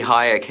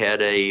Hayek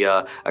had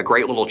a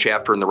great little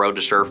chapter in The Road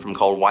to Serfdom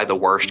called "Why the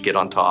Worst Get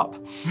on Top,"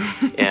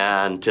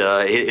 and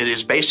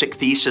his basic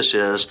thesis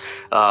is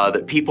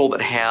that people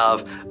that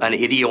have an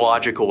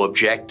ideological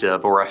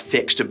objective or a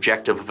fixed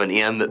objective of an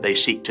end that they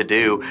seek to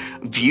do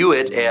view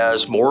it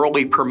as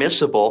morally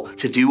permissible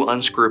to do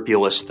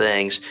unscrupulous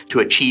things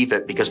to achieve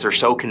it because they're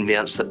so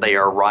convinced that they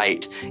are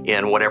right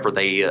in whatever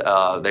they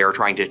are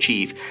trying to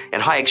achieve.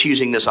 And Hayek's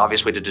using this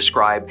obviously to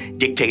describe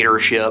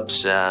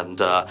dictatorships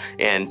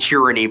and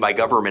tyranny by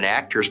government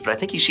actors, but I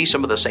think you see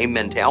some of the same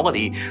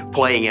mentality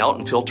playing out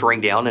and filtering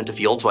down into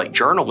fields like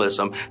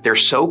journalism. They're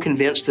so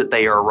convinced that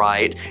they are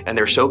right, and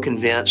they're so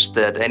convinced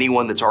that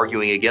anyone that's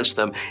arguing against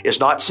them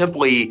is not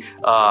simply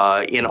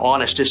in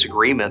honest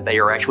disagreement. They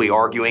are actually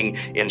arguing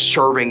in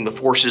serving the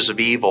forces of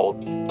evil.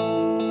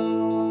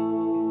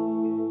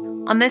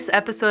 On this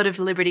episode of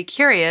Liberty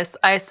Curious,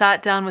 I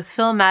sat down with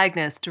Phil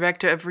Magness,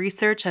 Director of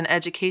Research and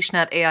Education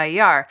at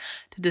AIER,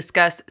 to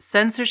discuss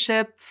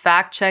censorship,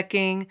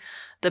 fact-checking,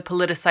 the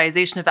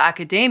politicization of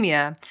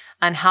academia,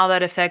 and how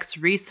that affects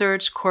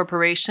research,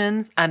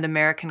 corporations, and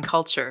American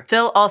culture.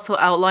 Phil also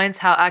outlines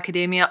how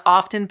academia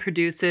often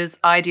produces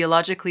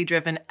ideologically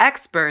driven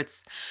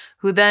experts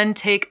who then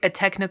take a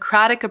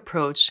technocratic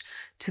approach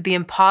to the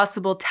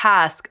impossible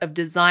task of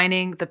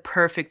designing the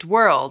perfect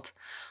world,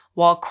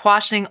 while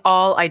quashing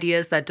all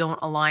ideas that don't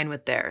align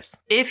with theirs.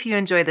 If you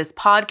enjoy this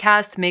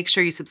podcast, make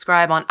sure you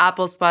subscribe on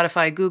Apple,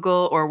 Spotify,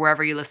 Google, or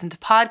wherever you listen to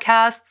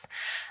podcasts.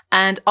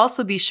 And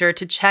also be sure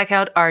to check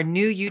out our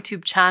new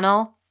YouTube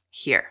channel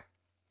here.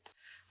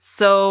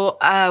 So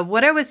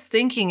what I was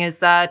thinking is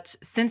that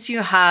since you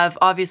have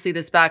obviously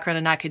this background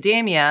in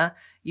academia,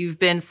 you've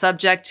been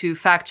subject to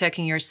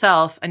fact-checking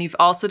yourself, and you've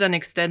also done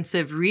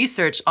extensive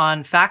research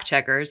on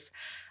fact-checkers.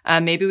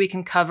 Maybe we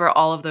can cover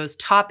all of those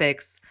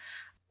topics.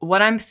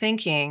 What I'm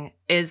thinking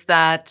is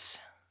that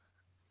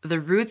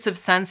the roots of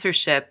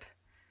censorship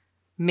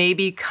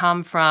maybe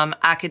come from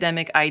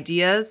academic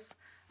ideas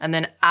and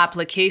then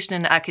application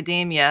in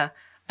academia,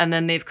 and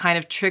then they've kind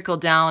of trickled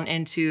down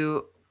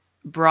into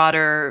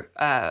the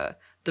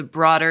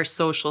broader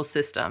social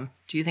system.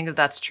 Do you think that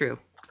that's true?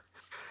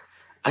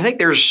 I think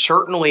there's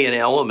certainly an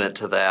element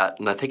to that,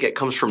 and I think it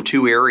comes from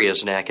two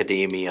areas in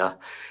academia.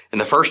 And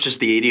the first is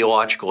the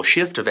ideological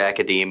shift of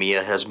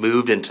academia has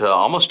moved into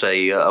almost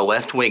a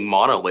left-wing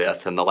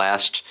monolith in the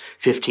last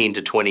 15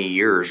 to 20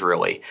 years,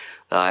 really.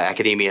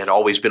 Academia had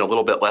always been a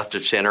little bit left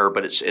of center,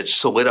 but it's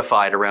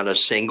solidified around a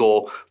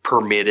single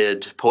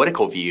permitted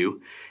political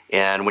view.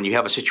 And when you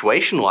have a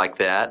situation like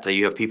that,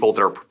 you have people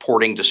that are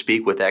purporting to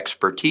speak with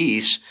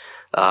expertise.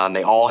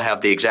 They all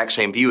have the exact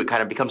same view. It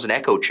kind of becomes an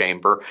echo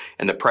chamber,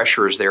 and the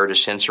pressure is there to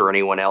censor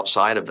anyone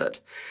outside of it.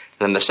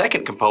 And then the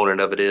second component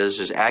of it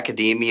is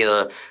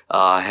academia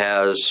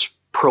has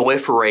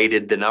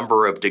proliferated the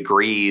number of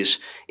degrees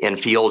in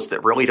fields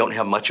that really don't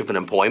have much of an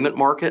employment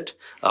market.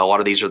 A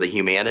lot of these are the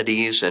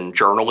humanities and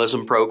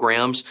journalism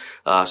programs.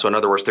 So in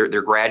other words,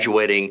 they're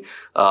graduating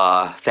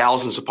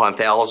thousands upon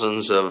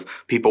thousands of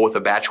people with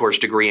a bachelor's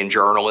degree in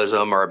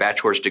journalism or a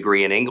bachelor's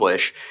degree in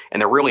English,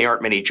 and there really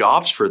aren't many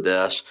jobs for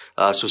this.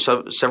 So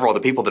several of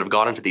the people that have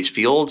gone into these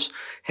fields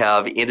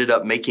have ended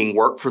up making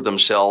work for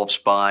themselves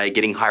by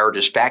getting hired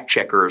as fact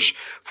checkers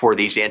for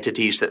these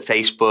entities that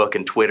Facebook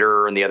and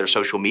Twitter and the other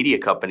social media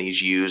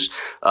companies use.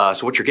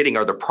 So what you're getting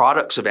are the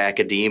products of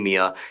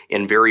academia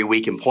in very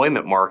weak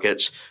employment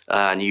markets,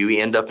 and you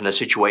end up in a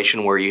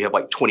situation where you have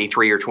like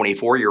 23 or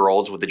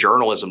 24-year-olds with a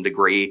journalism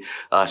degree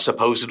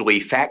supposedly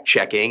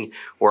fact-checking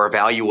or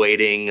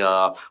evaluating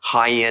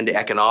high-end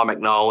economic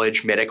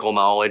knowledge, medical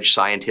knowledge,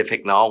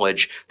 scientific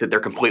knowledge that they're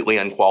completely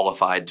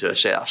unqualified to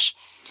assess.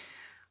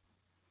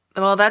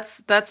 Well,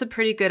 that's a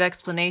pretty good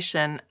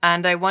explanation.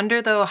 And I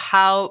wonder, though,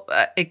 how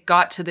it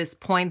got to this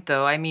point,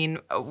 though. I mean,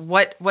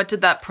 what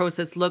did that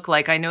process look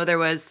like? I know there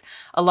was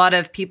a lot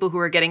of people who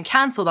were getting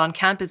canceled on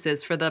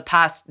campuses for the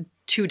past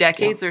 2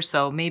 decades or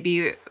so,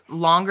 maybe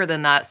longer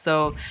than that.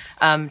 So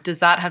does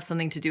that have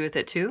something to do with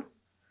it, too?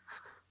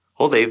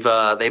 Well, they've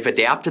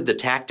adapted the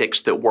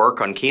tactics that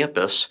work on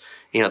campus.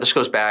 You know, this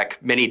goes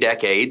back many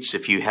decades.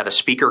 If you had a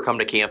speaker come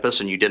to campus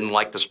and you didn't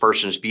like this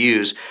person's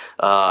views,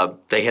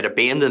 they had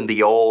abandoned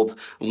the old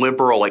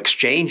liberal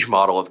exchange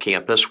model of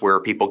campus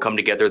where people come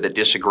together that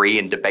disagree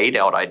and debate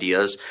out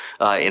ideas.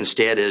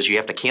 Instead is you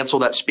have to cancel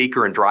that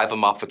speaker and drive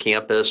them off the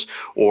campus,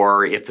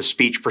 or if the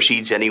speech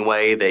proceeds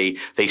anyway,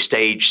 they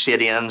stage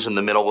sit-ins in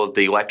the middle of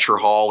the lecture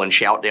hall and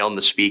shout down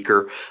the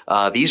speaker.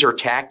 These are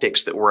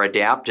tactics that were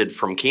adapted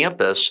from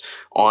campus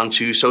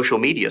onto social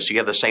media. So you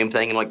have the same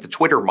thing in like the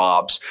Twitter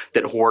mobs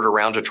that hoard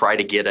around to try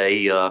to get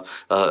a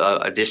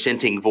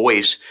dissenting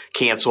voice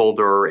canceled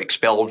or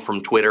expelled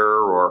from Twitter,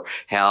 or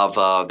have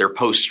their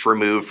posts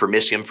removed for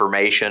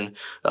misinformation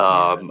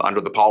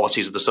under the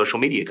policies of the social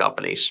media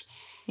companies.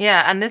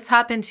 Yeah, and this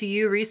happened to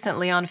you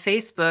recently on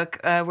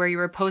Facebook, where you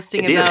were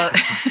posting about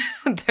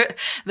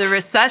the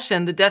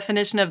recession, the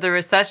definition of the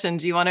recession.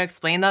 Do you want to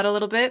explain that a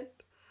little bit?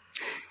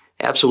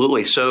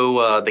 Absolutely.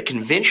 So the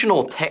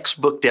conventional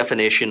textbook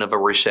definition of a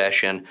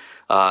recession,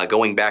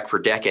 going back for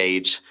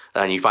decades,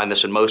 and you find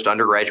this in most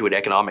undergraduate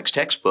economics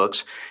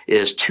textbooks,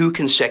 is 2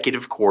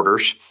 consecutive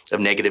quarters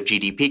of negative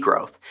GDP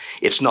growth.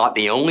 It's not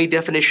the only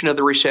definition of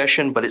the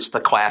recession, but it's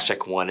the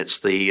classic one. It's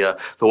the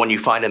one you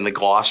find in the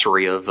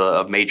glossary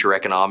of major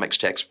economics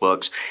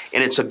textbooks,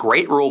 and it's a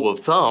great rule of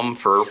thumb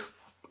for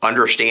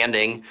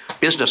understanding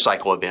business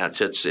cycle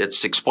events.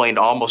 It's explained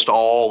almost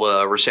all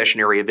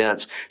recessionary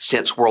events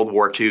since World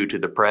War II to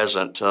the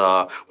present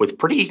with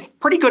pretty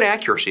good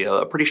accuracy,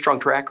 a pretty strong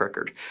track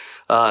record.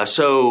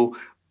 So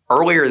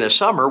earlier in the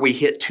summer, we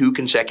hit 2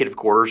 consecutive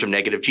quarters of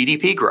negative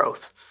GDP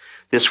growth.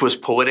 This was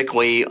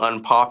politically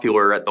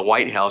unpopular at the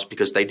White House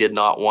because they did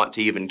not want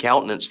to even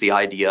countenance the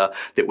idea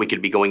that we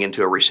could be going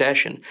into a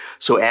recession.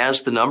 So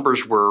as the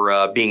numbers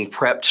were being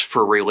prepped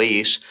for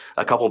release,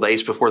 a couple of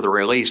days before the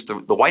release,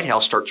 the White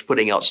House starts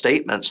putting out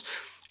statements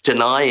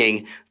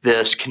denying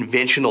this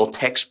conventional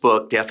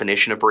textbook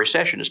definition of a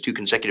recession as 2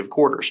 consecutive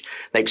quarters.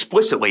 They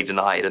explicitly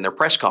deny it in their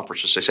press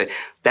conferences. They say,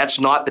 that's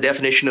not the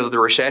definition of the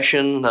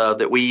recession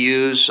that we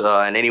use,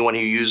 and anyone who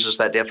uses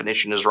that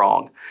definition is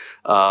wrong.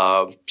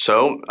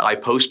 So I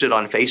posted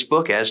on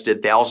Facebook, as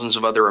did thousands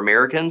of other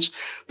Americans,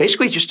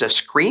 basically just a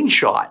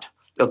screenshot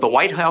of the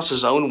White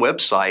House's own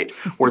website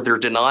where they're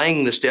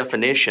denying this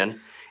definition,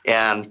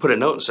 and put a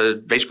note and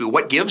said, basically,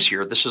 what gives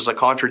here? This is a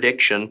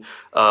contradiction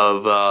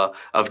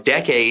of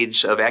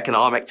decades of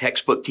economic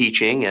textbook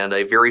teaching and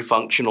a very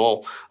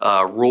functional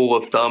rule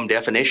of thumb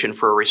definition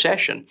for a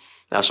recession.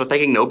 So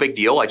thinking, no big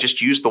deal. I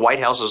just used the White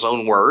House's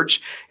own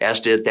words, as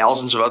did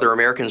thousands of other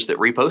Americans that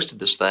reposted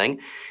this thing.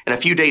 And a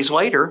few days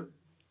later,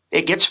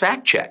 it gets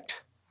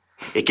fact-checked.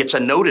 It gets a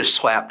notice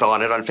slapped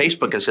on it on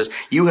Facebook and says,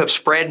 you have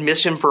spread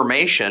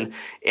misinformation.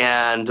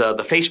 And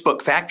the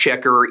Facebook fact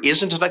checker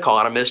isn't an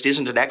economist,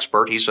 isn't an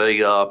expert. He's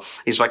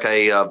like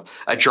a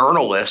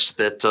journalist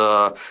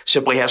that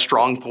simply has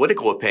strong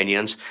political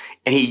opinions.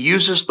 And he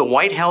uses the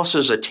White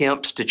House's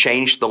attempt to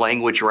change the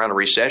language around a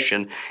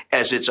recession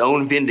as its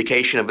own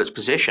vindication of its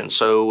position.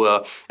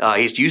 So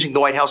he's using the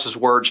White House's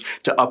words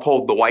to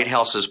uphold the White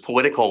House's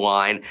political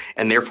line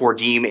and therefore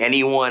deem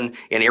anyone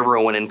and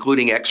everyone,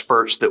 including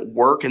experts that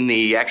work in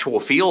the actual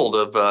field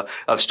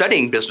of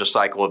studying business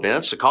cycle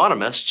events,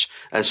 economists,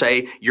 and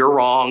say, you're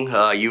wrong.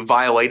 You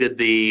violated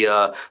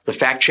the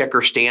fact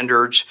checker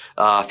standards.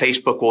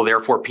 Facebook will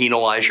therefore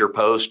penalize your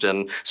post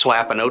and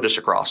slap a notice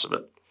across of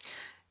it.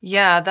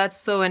 Yeah, that's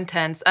so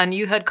intense. And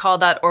you had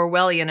called that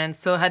Orwellian, and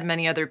so had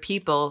many other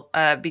people,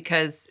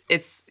 because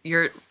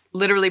you're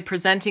literally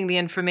presenting the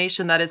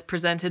information that is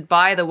presented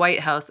by the White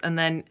House, and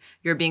then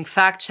you're being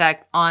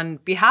fact-checked on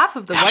behalf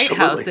of the White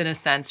House, in a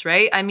sense,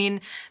 right? I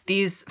mean,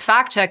 these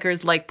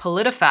fact-checkers like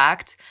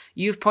PolitiFact,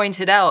 you've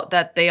pointed out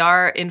that they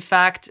are, in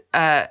fact,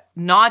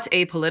 not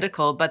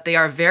apolitical, but they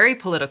are very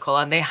political,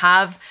 and they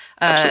have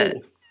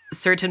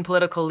certain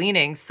political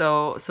leanings.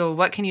 So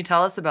what can you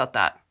tell us about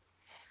that?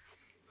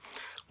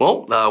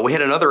 Well, we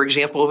had another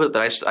example of it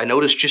that I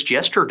noticed just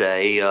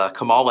yesterday.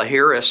 Kamala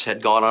Harris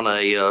had gone on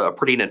a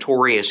pretty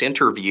notorious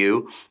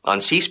interview on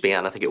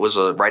C-SPAN. I think it was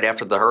right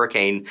after the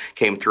hurricane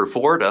came through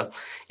Florida.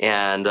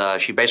 And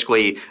she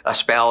basically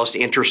espoused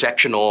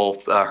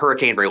intersectional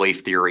hurricane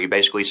relief theory,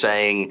 basically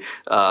saying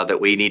that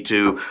we need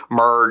to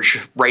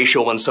merge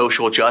racial and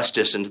social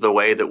justice into the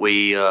way that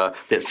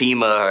that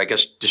FEMA, I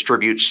guess,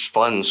 distributes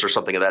funds or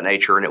something of that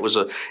nature. And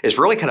it's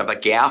really kind of a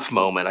gaffe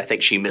moment. I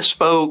think she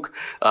misspoke.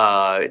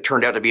 It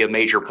turned out to be a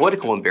major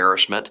political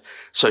embarrassment.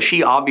 So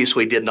she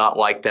obviously did not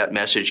like that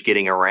message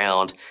getting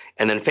around.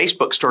 And then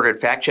Facebook started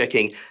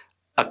fact-checking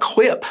a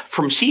clip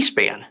from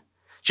C-SPAN.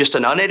 Just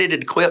an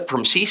unedited clip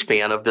from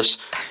C-SPAN of this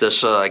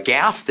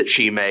gaffe that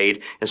she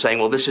made and saying,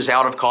 well, this is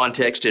out of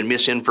context and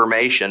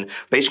misinformation,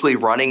 basically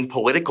running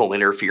political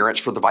interference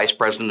for the Vice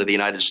President of the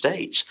United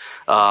States.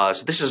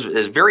 So this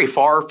is very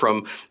far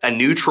from a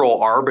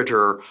neutral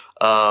arbiter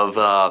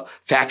of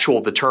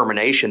factual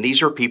determination.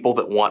 These are people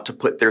that want to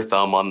put their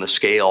thumb on the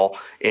scale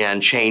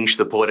and change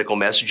the political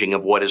messaging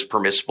of what is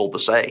permissible to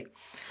say.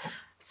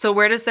 So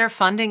where does their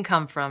funding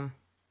come from?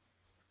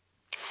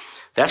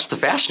 That's the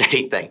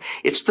fascinating thing.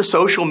 It's the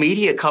social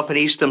media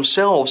companies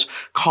themselves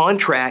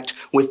contract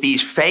with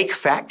these fake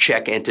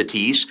fact-check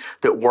entities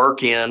that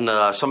work in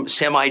some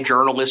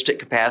semi-journalistic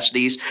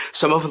capacities.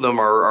 Some of them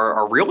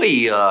are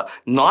really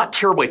not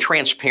terribly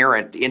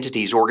transparent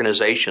entities,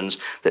 organizations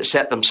that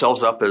set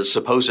themselves up as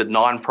supposed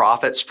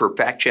nonprofits for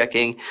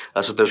fact-checking.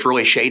 So there's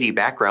really shady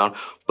background.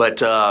 But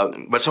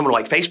someone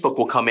like Facebook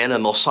will come in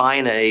and they'll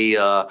sign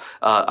a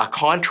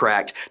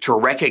contract to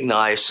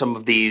recognize some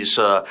of these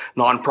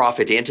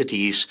nonprofit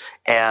entities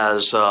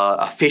as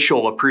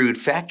official approved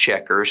fact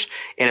checkers,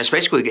 and it's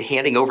basically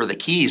handing over the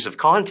keys of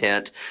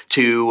content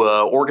to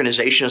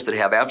organizations that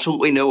have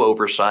absolutely no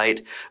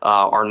oversight,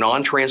 are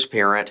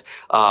non-transparent,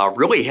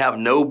 really have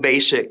no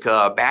basic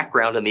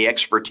background in the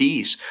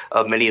expertise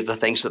of many of the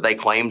things that they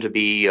claim to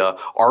be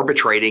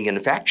arbitrating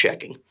and fact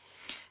checking.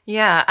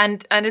 Yeah,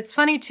 and it's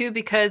funny too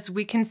because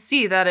we can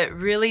see that it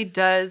really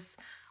does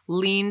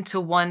lean to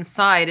one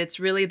side. It's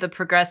really the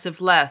progressive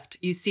left.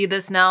 You see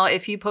this now.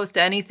 If you post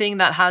anything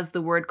that has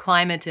the word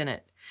climate in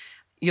it,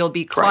 you'll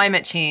be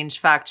climate change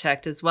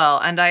fact-checked as well.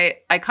 And I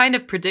kind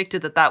of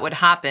predicted that would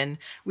happen.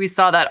 We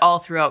saw that all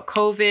throughout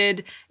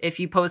COVID. If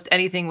you post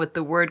anything with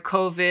the word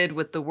COVID,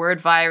 with the word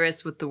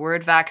virus, with the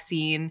word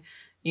vaccine,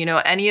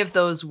 any of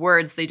those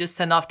words, they just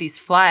send off these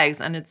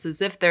flags. And it's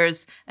as if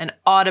there's an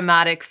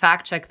automatic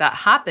fact check that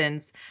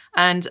happens.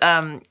 And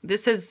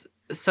this has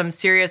some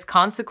serious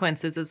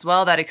consequences as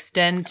well that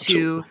extend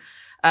to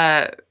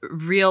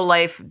real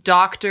life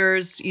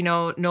doctors,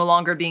 no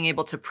longer being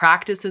able to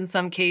practice in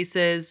some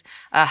cases,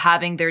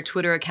 having their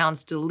Twitter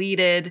accounts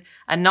deleted,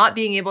 and not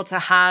being able to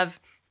have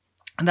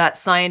that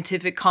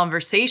scientific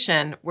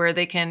conversation where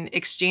they can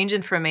exchange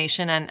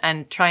information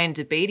and try and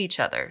debate each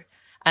other.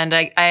 And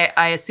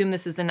I assume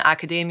this is in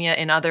academia,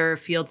 in other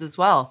fields as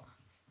well.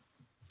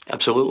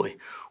 Absolutely.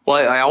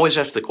 Well, I always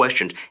ask the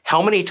question,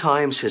 how many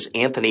times has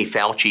Anthony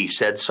Fauci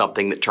said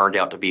something that turned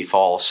out to be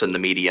false in the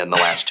media in the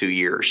last 2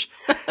 years?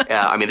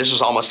 This is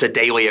almost a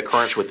daily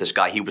occurrence with this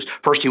guy. He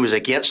was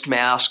against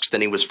masks, then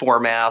he was for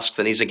masks,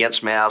 then he's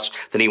against masks,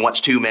 then he wants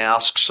 2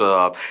 masks.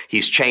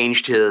 He's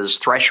changed his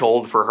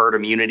threshold for herd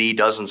immunity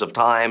dozens of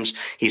times.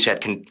 He's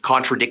had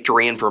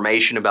contradictory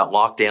information about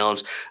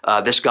lockdowns.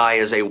 This guy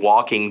is a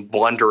walking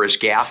blunderous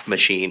gaffe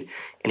machine,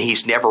 and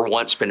he's never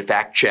once been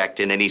fact-checked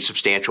in any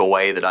substantial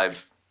way that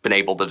I've been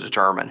able to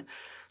determine.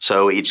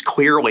 So it's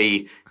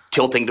clearly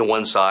tilting to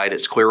one side.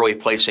 It's clearly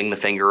placing the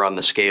finger on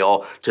the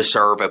scale to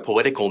serve a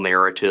political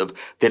narrative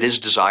that is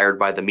desired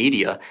by the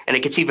media. And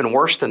it gets even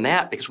worse than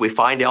that because we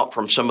find out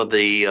from some of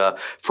the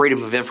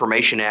Freedom of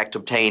Information Act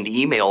obtained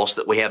emails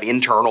that we have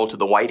internal to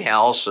the White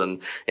House and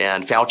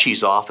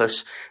Fauci's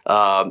office.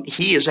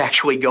 He is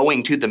actually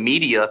going to the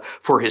media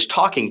for his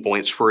talking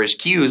points, for his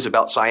cues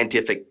about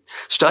scientific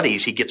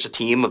studies. He gets a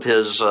team of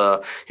his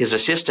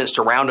assistants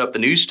to round up the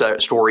news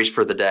stories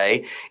for the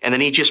day, and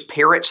then he just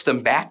parrots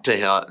them back to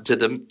him, to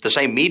the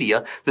same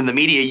media. Then the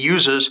media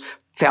uses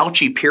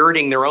Fauci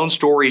parroting their own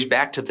stories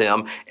back to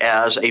them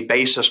as a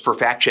basis for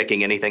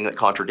fact-checking anything that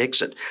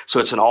contradicts it. So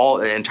it's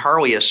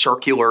entirely a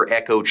circular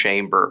echo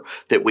chamber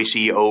that we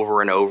see over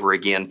and over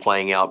again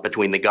playing out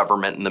between the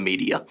government and the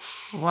media.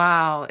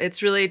 Wow.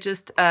 It's really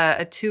just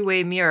a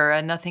two-way mirror,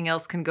 and nothing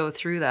else can go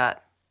through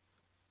that.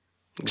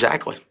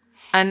 Exactly.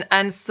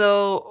 And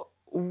so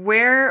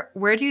where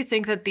do you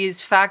think that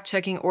these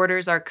fact-checking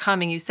orders are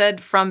coming? You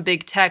said from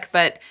big tech,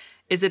 but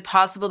is it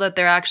possible that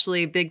they're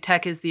actually big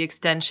tech is the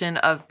extension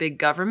of big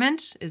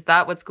government? Is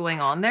that what's going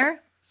on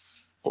there?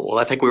 Well,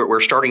 I think we're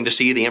starting to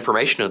see the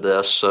information of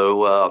this.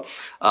 So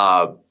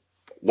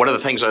one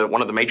of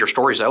the major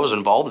stories I was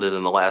involved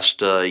in the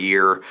last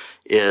year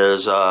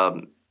is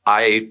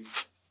I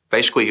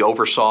basically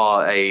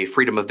oversaw a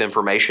Freedom of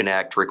Information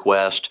Act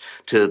request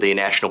to the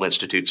National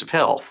Institutes of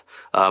Health.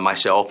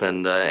 Myself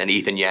and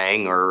Ethan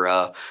Yang,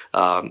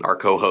 our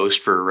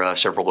co-host for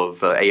several of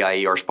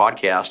AIER's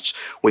podcasts,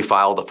 we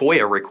filed a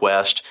FOIA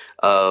request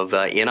of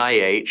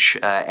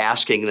NIH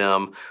asking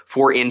them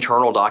for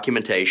internal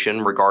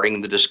documentation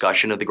regarding the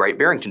discussion of the Great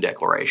Barrington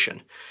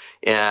Declaration.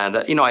 And,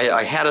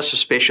 I had a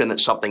suspicion that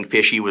something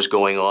fishy was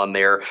going on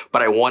there,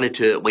 but I wanted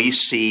to at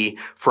least see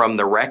from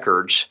the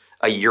records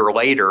a year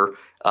later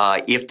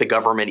if the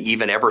government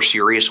even ever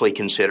seriously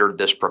considered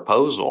this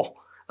proposal.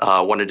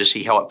 Wanted to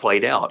see how it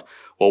played out.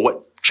 Well,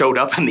 what showed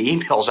up in the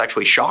emails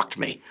actually shocked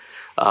me.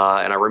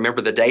 And I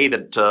remember the day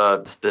that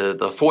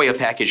the FOIA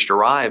package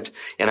arrived,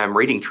 and I'm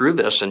reading through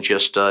this and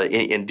just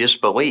in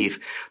disbelief.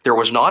 There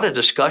was not a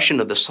discussion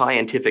of the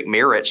scientific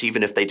merits,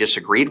 even if they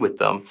disagreed with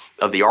them,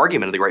 of the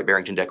argument of the Great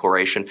Barrington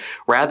Declaration.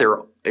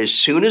 Rather, as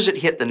soon as it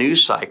hit the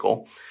news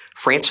cycle,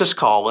 Francis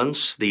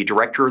Collins, the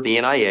director of the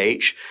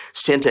NIH,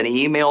 sent an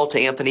email to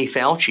Anthony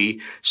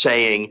Fauci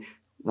saying,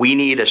 we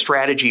need a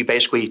strategy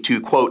basically to,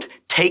 quote,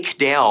 take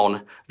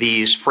down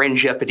these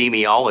fringe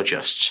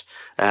epidemiologists.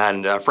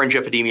 And fringe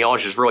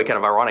epidemiologist is really kind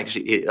of ironic.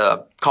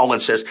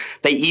 Collins says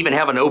they even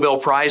have a Nobel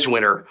Prize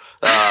winner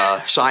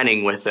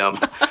signing with them,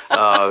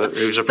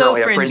 who's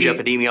apparently a fringe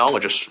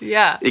epidemiologist.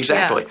 Yeah,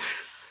 exactly. Yeah.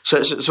 So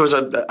it's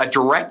a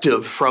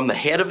directive from the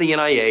head of the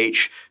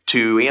NIH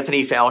to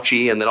Anthony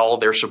Fauci and then all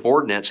of their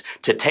subordinates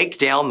to take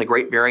down the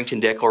Great Barrington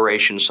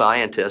Declaration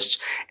scientists.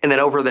 And then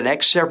over the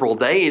next several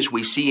days,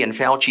 we see in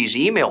Fauci's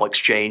email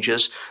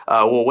exchanges,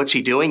 what's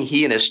he doing?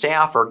 He and his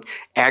staff are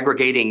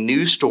aggregating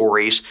news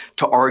stories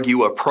to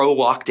argue a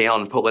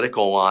pro-lockdown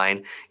political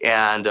line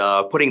and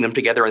putting them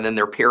together, and then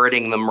they're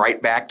parroting them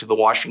right back to the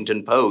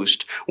Washington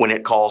Post when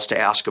it calls to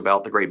ask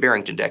about the Great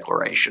Barrington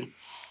Declaration.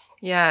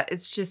 Yeah,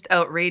 it's just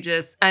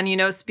outrageous.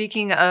 And,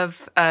 speaking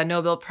of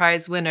Nobel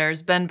Prize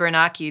winners, Ben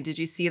Bernanke, did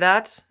you see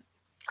that?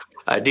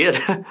 I did.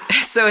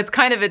 So it's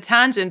kind of a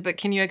tangent, but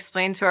can you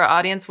explain to our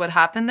audience what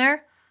happened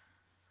there?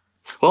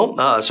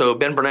 So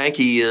Ben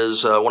Bernanke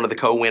is one of the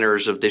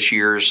co-winners of this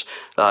year's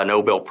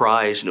Nobel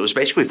Prize, and it was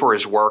basically for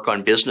his work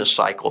on business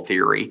cycle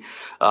theory,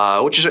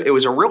 it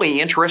was a really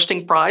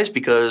interesting prize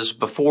because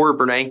before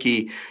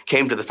Bernanke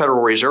came to the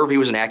Federal Reserve, he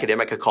was an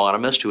academic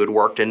economist who had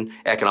worked in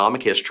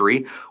economic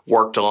history,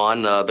 worked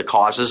on the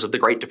causes of the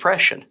Great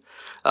Depression.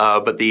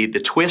 But the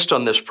twist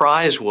on this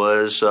prize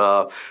was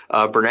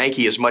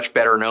Bernanke is much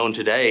better known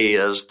today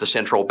as the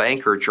central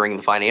banker during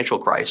the financial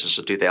crisis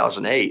of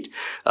 2008.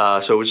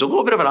 So it was a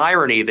little bit of an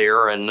irony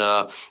there, and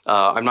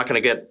I'm not going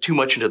to get too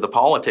much into the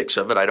politics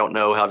of it. I don't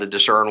know how to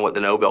discern what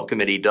the Nobel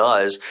Committee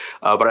does,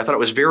 but I thought it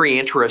was very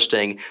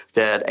interesting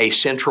that a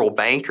central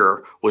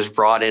banker was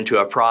brought into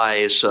a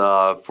prize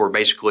for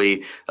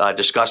basically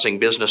discussing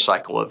business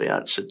cycle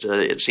events.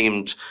 It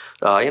seemed,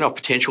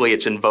 potentially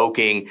it's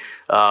invoking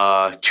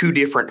two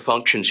different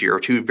functions here,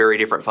 two very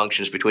different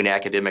functions between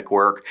academic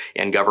work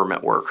and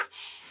government work.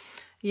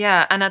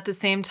 Yeah, and at the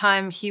same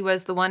time, he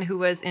was the one who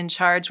was in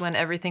charge when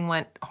everything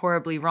went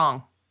horribly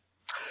wrong.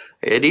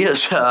 It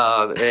is. One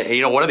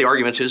of the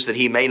arguments is that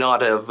he may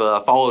not have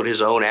followed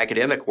his own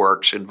academic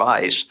work's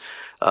advice,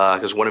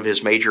 because one of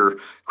his major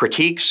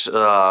critiques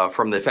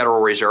from the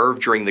Federal Reserve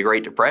during the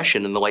Great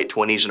Depression in the late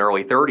 20s and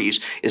early 30s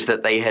is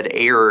that they had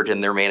erred in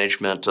their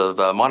management of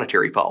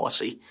monetary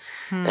policy.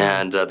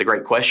 And the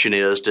great question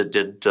is,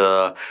 did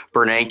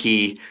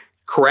Bernanke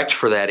correct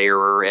for that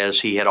error as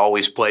he had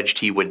always pledged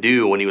he would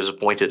do when he was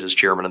appointed as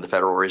chairman of the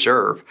Federal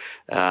Reserve?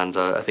 And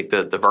I think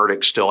that the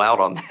verdict's still out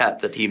on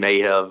that he may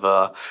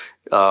have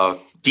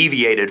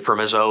deviated from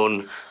his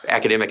own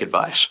academic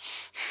advice.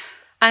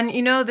 And,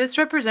 this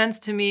represents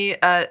to me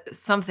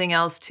something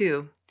else,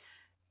 too,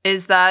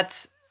 is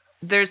that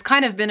there's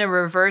kind of been a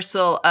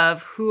reversal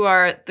of who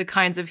are the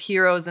kinds of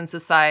heroes in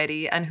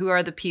society and who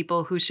are the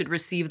people who should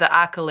receive the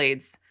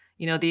accolades.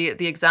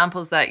 The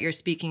examples that you're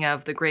speaking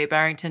of, the Great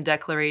Barrington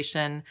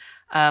Declaration,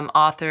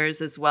 authors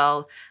as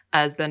well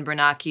as Ben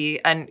Bernanke.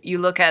 And you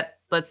look at,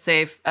 let's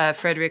say,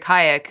 Friedrich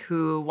Hayek,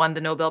 who won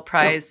the Nobel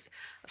Prize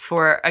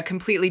for a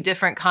completely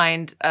different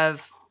kind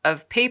of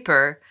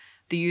paper,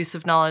 the use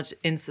of knowledge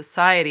in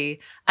society.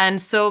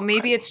 And so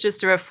maybe it's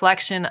just a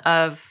reflection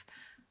of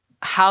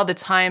how the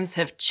times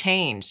have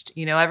changed.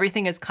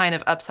 Everything is kind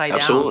of upside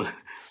Absolutely. down.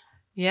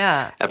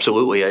 Yeah.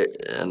 Absolutely.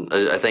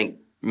 I think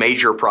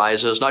major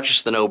prizes, not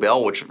just the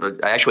Nobel, which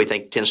I actually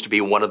think tends to be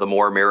one of the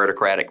more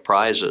meritocratic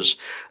prizes.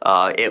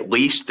 At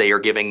least they are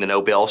giving the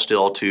Nobel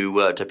still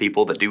to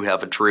people that do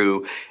have a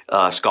true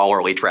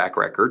scholarly track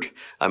record.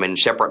 I mean,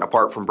 separate and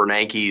apart from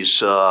Bernanke's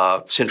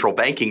central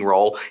banking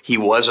role, he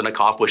was an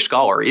accomplished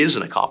scholar, is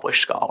an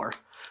accomplished scholar.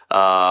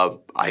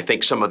 I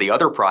think some of the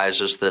other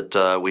prizes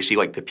that we see,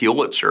 like the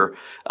Pulitzer,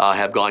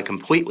 have gone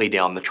completely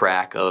down the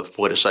track of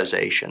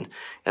politicization.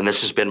 And this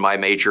has been my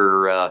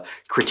major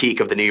critique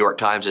of the New York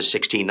Times'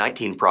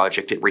 1619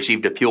 Project. It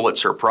received a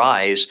Pulitzer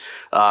Prize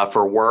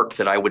for work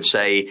that I would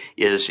say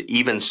is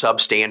even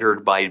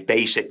substandard by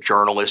basic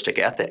journalistic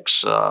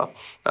ethics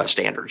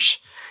standards.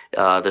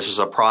 This is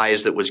a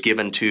prize that was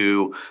given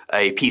to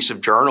a piece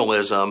of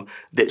journalism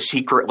that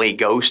secretly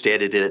ghost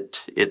edited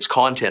its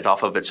content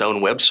off of its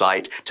own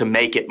website to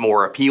make it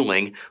more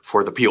appealing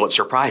for the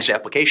Pulitzer Prize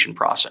application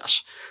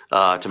process.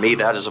 To me,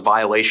 that is a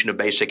violation of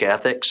basic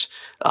ethics,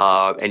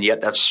 and yet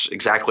that's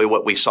exactly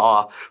what we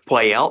saw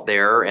play out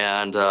there.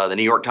 And the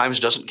New York Times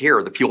doesn't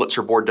care. The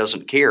Pulitzer Board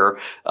doesn't care.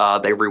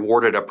 They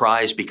rewarded a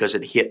prize because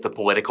it hit the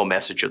political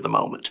message of the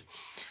moment.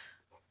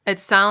 It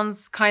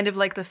sounds kind of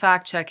like the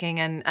fact-checking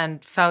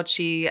and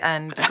Fauci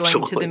and Absolutely.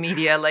 Going to the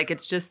media. Like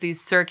it's just these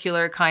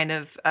circular kind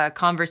of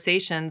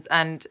conversations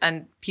and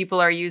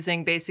people are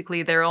using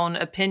basically their own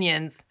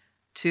opinions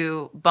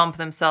to bump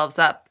themselves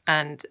up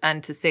and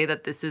to say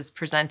that this is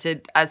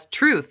presented as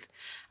truth.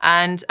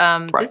 And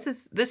Right.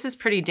 This is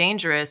pretty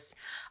dangerous.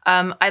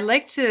 I'd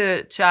like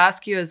to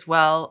ask you as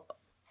well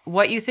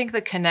what you think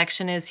the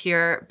connection is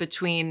here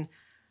between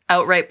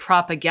outright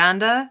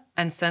propaganda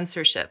and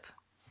censorship.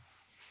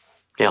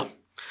 Yeah.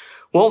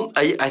 Well,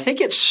 I think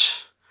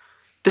this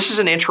is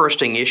an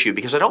interesting issue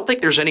because I don't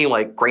think there's any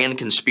grand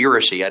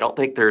conspiracy. I don't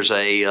think there's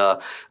a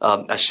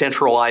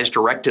centralized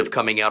directive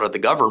coming out of the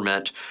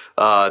government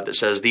that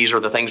says these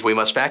are the things we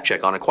must fact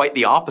check on. And quite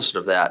the opposite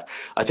of that.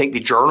 I think the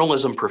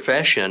journalism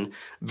profession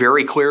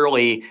very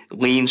clearly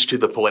leans to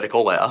the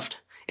political left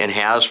and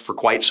has for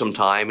quite some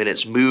time, and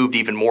it's moved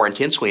even more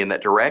intensely in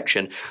that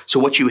direction. So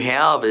what you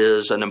have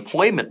is an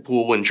employment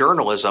pool in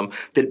journalism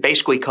that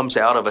basically comes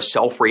out of a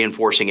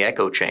self-reinforcing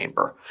echo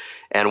chamber.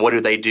 And what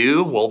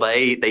do? Well,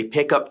 they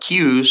pick up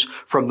cues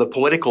from the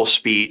political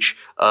speech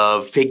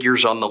of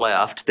figures on the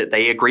left that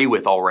they agree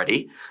with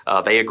already.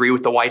 They agree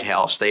with the White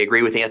House. They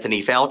agree with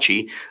Anthony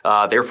Fauci.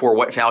 Therefore,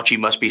 what Fauci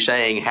must be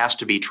saying has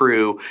to be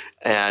true,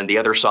 and the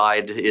other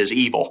side is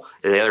evil.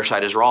 The other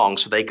side is wrong.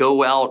 So they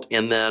go out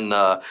and then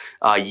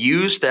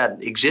use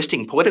that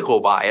existing political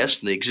bias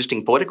and the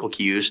existing political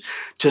cues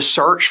to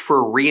search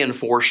for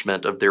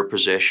reinforcement of their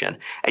position.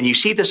 And you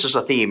see this as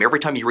a theme. Every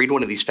time you read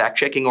one of these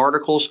fact-checking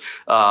articles,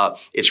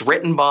 it's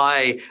written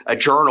by a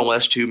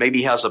journalist who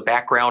maybe has a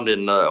background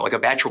in like a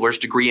bachelor's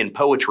degree in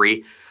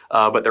poetry,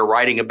 but they're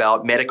writing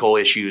about medical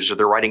issues, or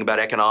they're writing about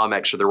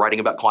economics, or they're writing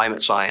about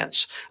climate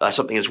science,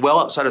 something is well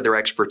outside of their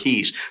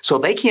expertise. So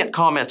they can't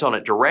comment on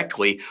it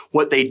directly.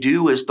 What they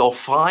do is they'll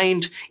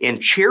find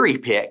and cherry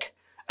pick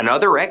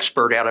another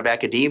expert out of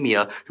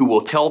academia who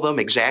will tell them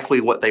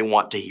exactly what they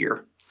want to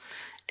hear.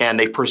 And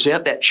they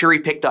present that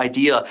cherry-picked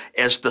idea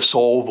as the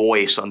sole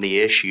voice on the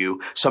issue,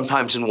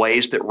 sometimes in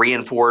ways that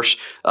reinforce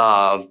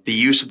the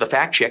use of the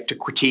fact check to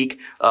critique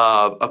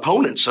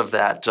opponents of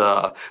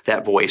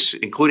that voice,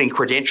 including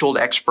credentialed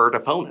expert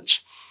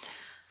opponents.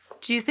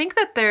 Do you think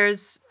that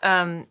there's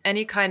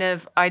any kind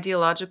of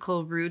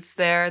ideological roots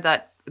there,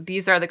 that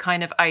these are the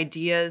kind of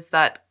ideas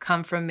that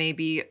come from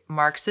maybe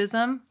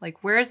Marxism?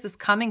 Like, where is this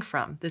coming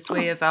from, this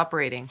way of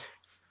operating?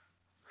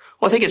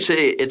 Well, I think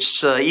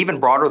it's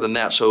even broader than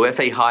that. So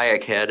F.A.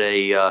 Hayek had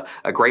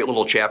a great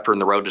little chapter in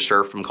The Road to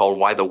Serfdom called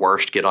 "Why the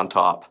Worst Get on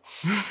Top,"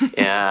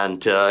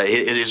 and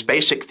his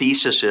basic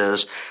thesis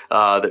is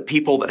that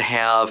people that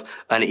have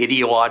an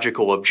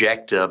ideological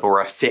objective or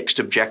a fixed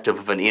objective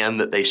of an end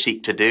that they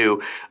seek to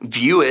do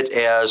view it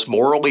as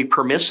morally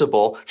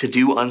permissible to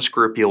do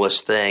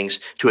unscrupulous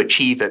things to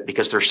achieve it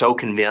because they're so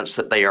convinced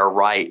that they are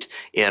right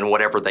in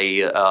whatever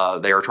they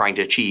are trying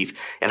to achieve.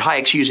 And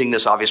Hayek's using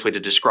this obviously to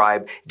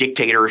describe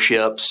dictatorship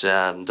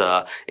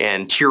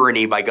and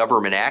tyranny by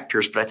government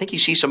actors, but I think you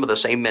see some of the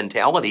same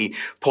mentality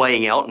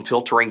playing out and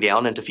filtering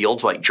down into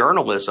fields like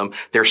journalism.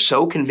 They're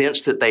so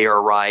convinced that they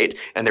are right,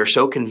 and they're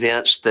so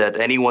convinced that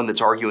anyone that's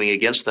arguing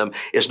against them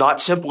is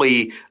not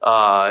simply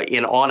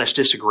in honest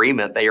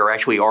disagreement. They are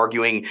actually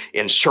arguing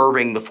in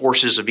serving the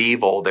forces of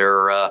evil.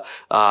 They're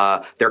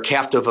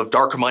captive of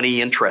dark money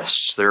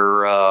interests.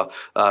 They're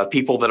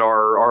people that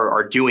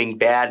are doing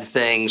bad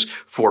things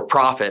for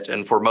profit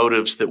and for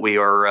motives that we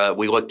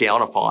look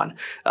down upon.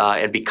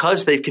 And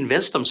because they've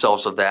convinced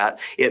themselves of that,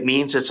 it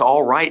means it's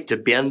all right to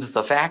bend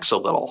the facts a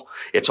little.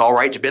 It's all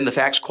right to bend the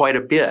facts quite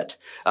a bit.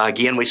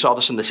 Again, we saw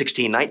this in the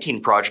 1619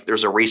 Project.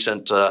 There's a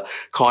recent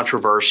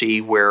controversy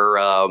where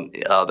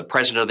the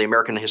president of the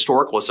American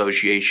Historical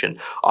Association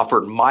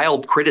offered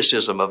mild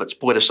criticism of its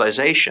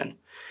politicization.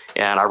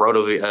 And I wrote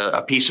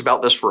a piece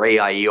about this for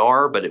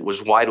AIER, but it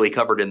was widely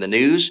covered in the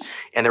news,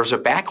 and there was a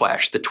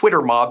backlash. The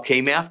Twitter mob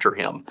came after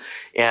him.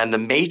 And the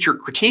major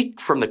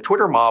critique from the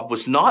Twitter mob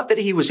was not that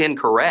he was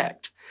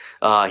incorrect.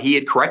 He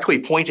had correctly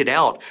pointed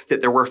out that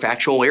there were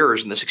factual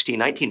errors in the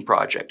 1619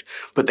 Project,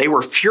 but they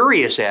were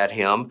furious at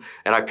him,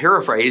 and I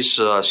paraphrase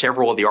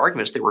several of the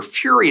arguments. They were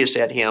furious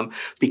at him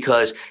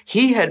because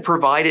he had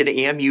provided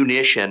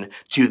ammunition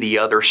to the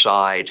other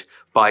side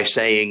by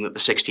saying that the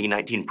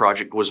 1619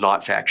 Project was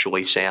not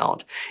factually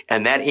sound.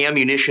 And that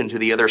ammunition to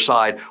the other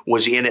side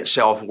was in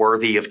itself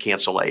worthy of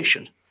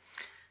cancellation.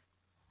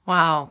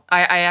 Wow.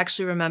 I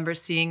actually remember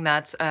seeing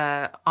that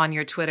on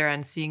your Twitter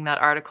and seeing that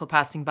article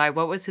passing by.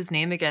 What was his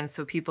name again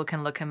so people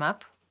can look him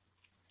up?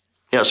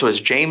 Yeah, so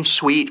as James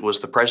Sweet was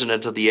the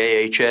president of the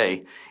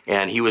AHA,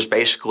 and he was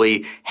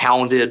basically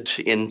hounded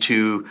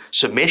into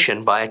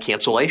submission by a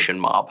cancellation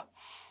mob.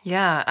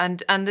 Yeah,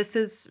 and this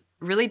is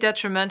really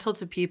detrimental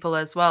to people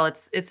as well.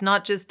 It's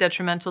not just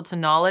detrimental to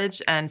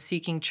knowledge and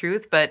seeking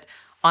truth, but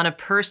on a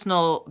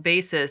personal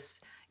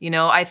basis.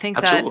 I think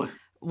Absolutely. that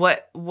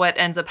what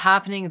ends up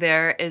happening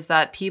there is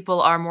that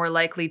people are more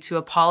likely to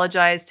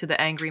apologize to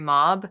the angry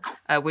mob,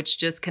 which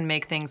just can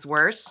make things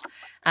worse.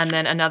 And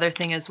then another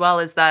thing as well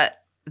is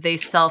that they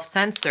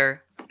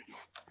self-censor.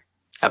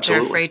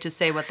 Absolutely. They're afraid to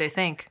say what they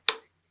think.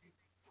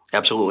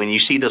 Absolutely. And you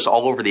see this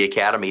all over the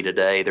academy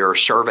today. There are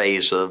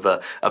surveys of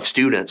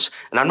students,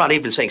 and I'm not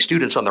even saying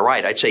students on the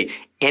right. I'd say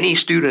any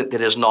student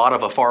that is not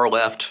of a far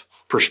left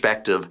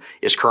perspective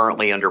is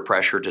currently under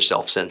pressure to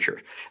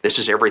self-censor. This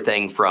is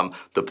everything from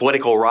the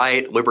political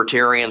right,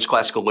 libertarians,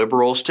 classical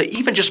liberals, to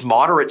even just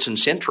moderates and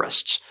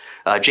centrists.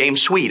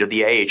 James Sweet of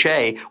the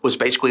AHA was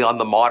basically on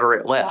the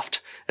moderate left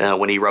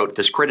when he wrote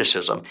this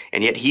criticism,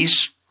 and yet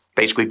he's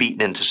basically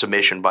beaten into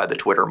submission by the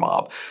Twitter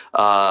mob.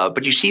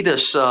 But you see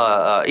this, you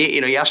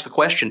ask the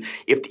question,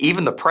 if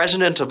even the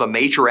president of a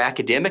major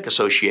academic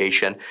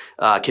association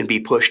can be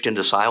pushed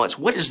into silence,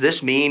 what does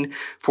this mean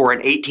for an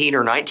 18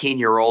 or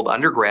 19-year-old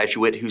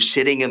undergraduate who's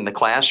sitting in the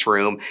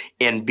classroom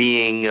and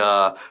being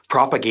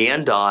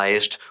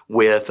propagandized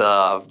with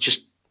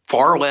just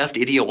far-left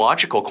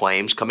ideological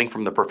claims coming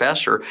from the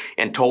professor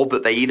and told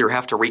that they either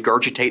have to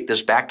regurgitate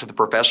this back to the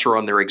professor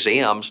on their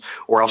exams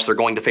or else they're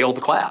going to fail the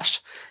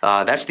class.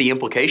 That's the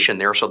implication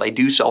there, so they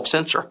do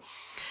self-censor.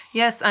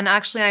 Yes, and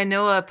actually I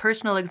know a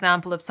personal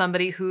example of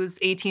somebody who's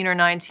 18 or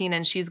 19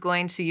 and she's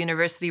going to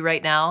university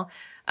right now,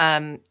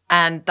 and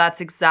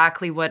that's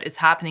exactly what is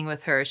happening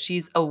with her.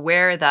 She's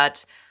aware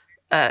that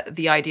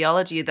the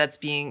ideology that's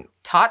being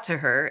taught to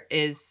her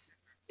is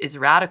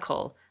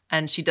radical,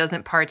 and she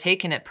doesn't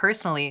partake in it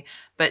personally.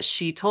 But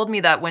she told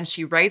me that when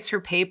she writes her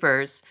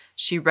papers,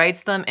 she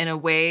writes them in a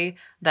way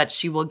that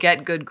she will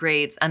get good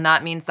grades. And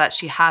that means that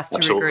she has to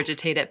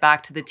regurgitate it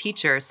back to the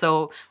teacher.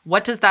 So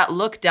what does that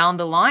look down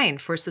the line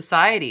for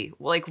society?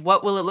 Like,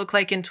 what will it look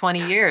like in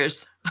 20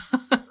 years?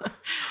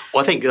 Well,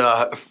 I think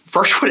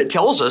first what it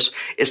tells us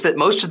is that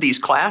most of these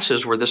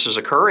classes where this is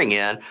occurring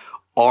in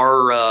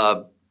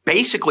are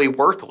basically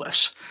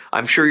worthless.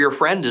 I'm sure your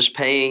friend is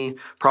paying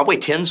probably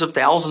tens of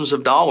thousands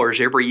of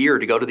dollars every year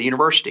to go to the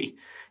university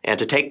and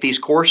to take these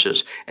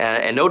courses.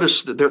 And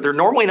notice that they're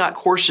normally not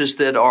courses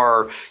that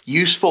are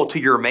useful to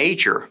your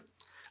major.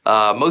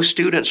 Most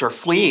students are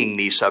fleeing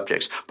these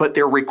subjects, but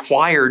they're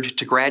required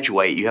to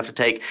graduate. You have to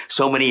take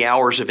so many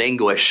hours of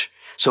English,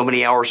 so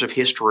many hours of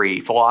history,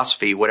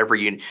 philosophy, whatever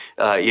the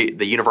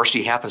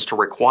university happens to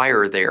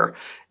require there.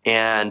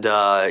 And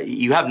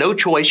you have no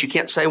choice. You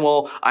can't say,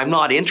 well, I'm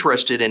not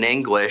interested in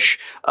English.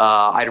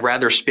 I'd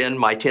rather spend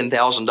my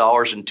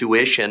 $10,000 in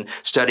tuition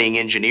studying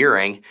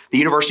engineering. The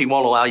university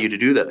won't allow you to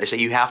do that. They say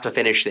you have to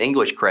finish the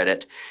English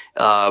credit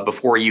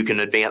before you can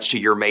advance to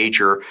your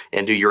major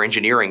and do your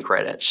engineering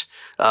credits.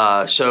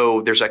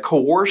 So there's a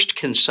coerced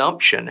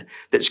consumption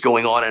that's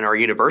going on in our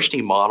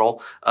university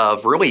model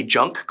of really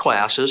junk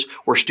classes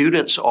where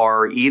students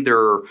are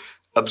either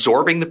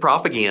absorbing the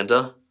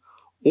propaganda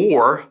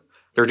or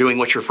they're doing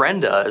what your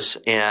friend does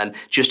and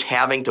just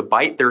having to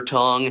bite their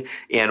tongue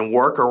and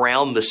work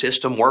around the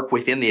system, work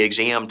within the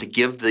exam to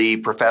give the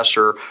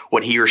professor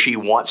what he or she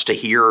wants to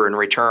hear in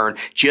return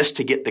just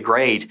to get the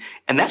grade.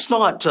 And that's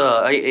not,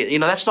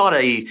 that's not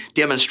a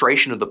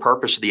demonstration of the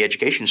purpose of the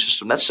education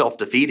system. That's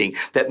self-defeating.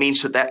 That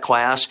means that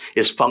class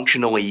is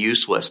functionally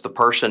useless. The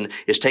person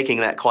is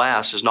taking that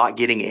class is not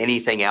getting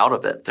anything out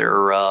of it.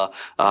 They're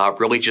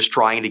really just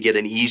trying to get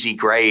an easy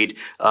grade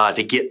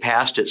to get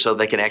past it so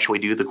they can actually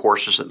do the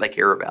courses that they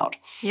care about.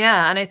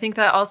 Yeah, and I think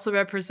that also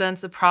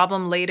represents a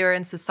problem later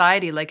in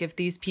society. Like if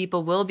these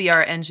people will be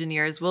our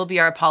engineers, will be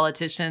our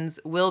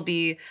politicians, will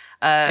be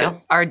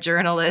our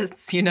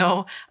journalists,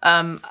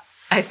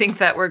 I think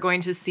that we're going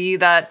to see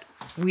that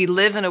we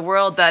live in a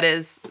world that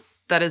is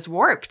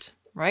warped,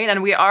 right?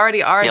 And we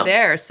already are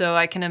there. So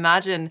I can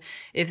imagine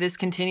if this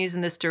continues in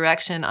this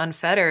direction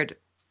unfettered,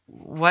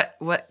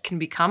 what can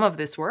become of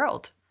this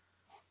world?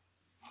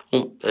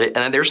 Well,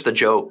 and there's the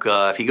joke.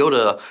 If you go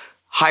to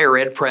higher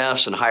ed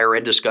press and higher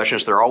ed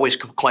discussions, they're always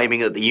claiming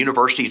that the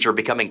universities are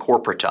becoming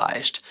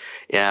corporatized.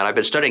 And I've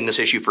been studying this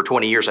issue for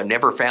 20 years. I've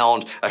never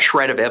found a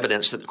shred of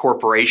evidence that the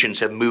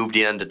corporations have moved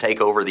in to take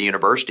over the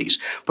universities.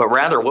 But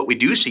rather, what we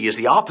do see is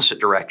the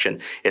opposite direction.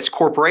 It's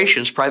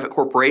corporations, private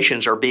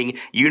corporations are being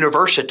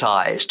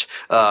universitized.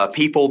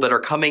 People that are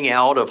coming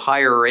out of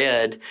higher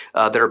ed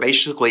that are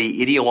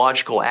basically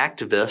ideological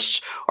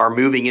activists are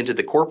moving into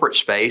the corporate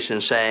space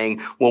and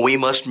saying, well, we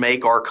must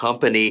make our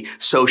company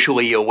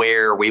socially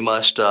aware. We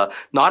must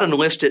not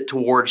enlist it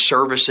towards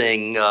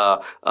servicing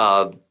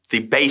the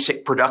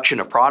basic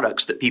production of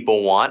products that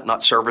people want,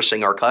 not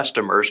servicing our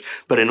customers,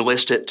 but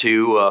enlist it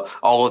to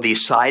all of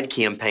these side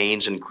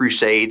campaigns and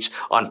crusades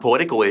on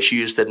political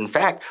issues that, in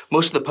fact,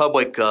 most of the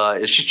public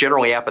is just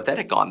generally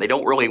apathetic on. They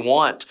don't really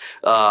want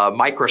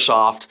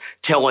Microsoft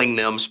telling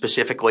them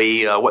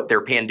specifically what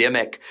their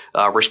pandemic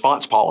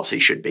response policy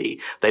should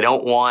be. They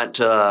don't want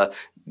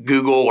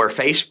Google or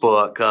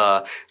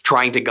Facebook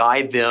trying to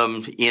guide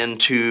them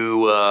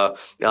into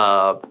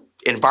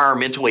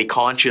environmentally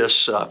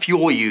conscious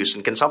fuel use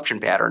and consumption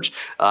patterns.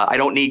 I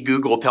don't need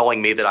Google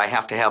telling me that I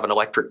have to have an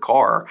electric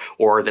car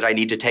or that I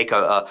need to take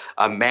a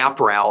map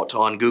route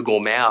on Google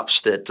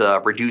Maps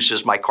that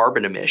reduces my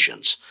carbon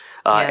emissions.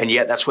 And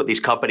yet that's what these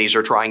companies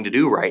are trying to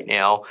do right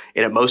now.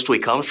 And it mostly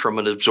comes from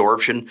an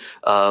absorption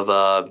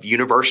of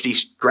university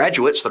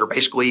graduates that are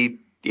basically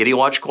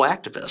ideological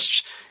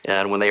activists.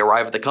 And when they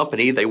arrive at the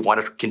company, they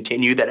want to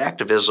continue that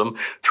activism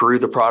through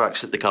the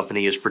products that the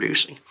company is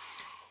producing.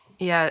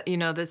 Yeah,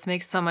 this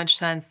makes so much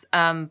sense.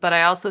 But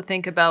I also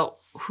think about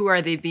who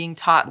are they being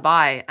taught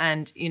by?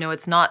 And,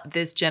 it's not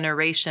this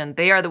generation.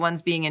 They are the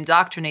ones being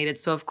indoctrinated.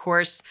 So, of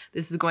course,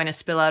 this is going to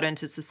spill out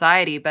into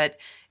society. But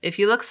if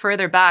you look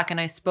further back, and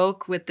I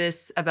spoke with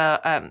this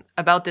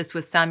about this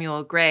with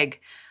Samuel Gregg,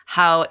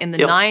 how in the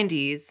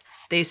 90s,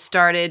 they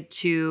started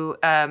to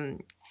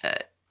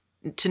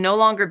no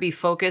longer be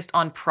focused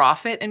on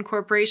profit in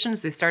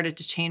corporations. They started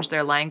to change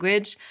their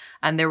language.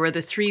 And there were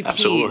the three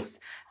Ps: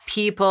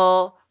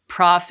 people,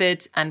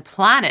 profit, and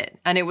planet.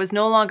 And it was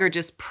no longer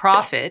just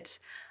profit.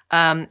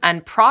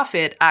 And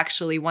profit,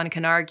 actually, one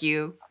can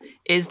argue,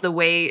 is the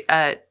way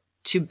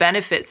to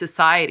benefit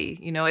society.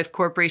 If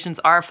corporations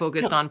are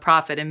focused on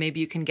profit, and maybe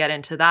you can get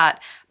into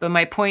that. But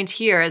my point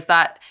here is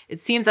that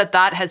it seems that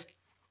has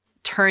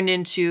turned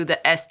into the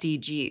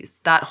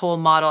SDGs. That whole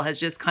model has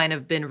just kind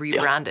of been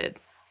rebranded.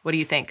 What do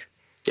you think?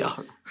 Yeah,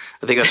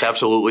 I think that's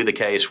absolutely the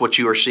case. What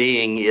you are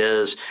seeing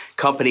is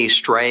companies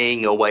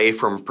straying away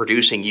from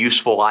producing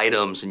useful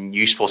items and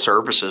useful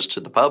services to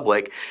the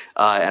public,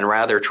 and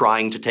rather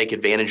trying to take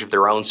advantage of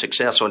their own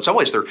success. So in some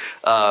ways,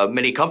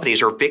 many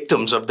companies are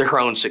victims of their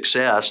own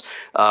success.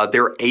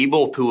 They're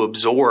able to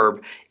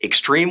absorb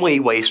extremely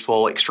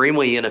wasteful,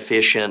 extremely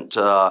inefficient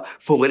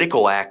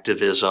political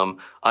activism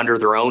under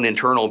their own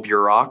internal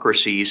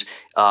bureaucracies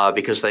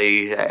because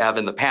they have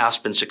in the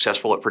past been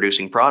successful at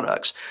producing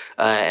products.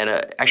 And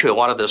actually, a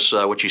lot of this,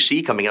 what you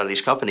see coming out of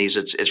these companies,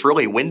 it's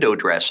really window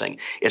dressing.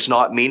 It's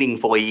not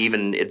meaningfully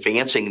even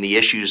advancing the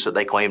issues that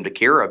they claim to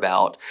care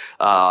about.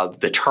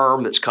 The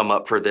term that's come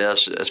up for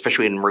this,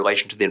 especially in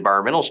relation to the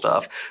environmental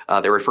stuff,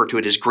 they refer to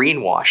it as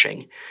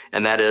greenwashing,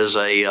 and that is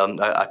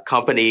a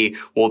company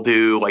will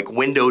do like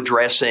window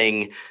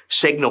dressing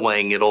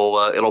signaling.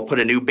 It'll put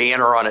a new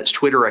banner on its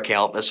Twitter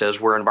account that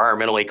says we're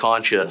environmentally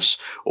conscious,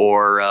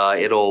 or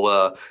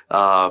it'll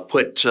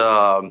put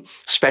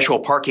special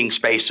parking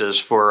spaces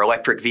for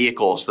electric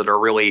vehicles that are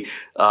really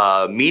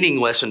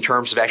meaningless in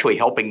terms of actually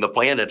helping the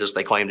planet, as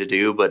they claim to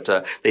do, but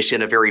they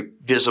send a very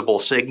visible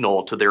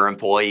signal to their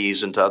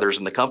employees and to others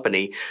in the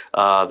company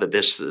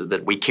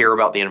that we care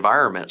about the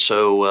environment.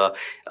 So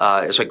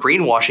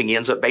greenwashing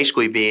ends up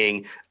basically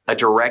being a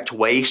direct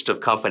waste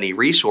of company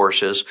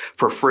resources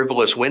for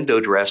frivolous window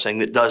dressing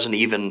that doesn't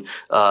even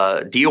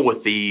deal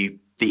with the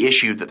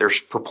issue that they're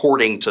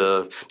purporting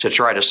to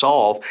try to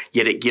solve,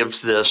 yet it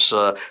gives this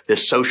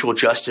social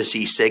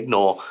justice-y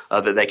signal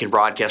that they can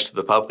broadcast to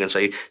the public and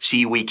say,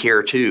 see, we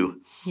care too.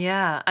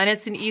 Yeah, and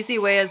it's an easy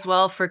way as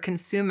well for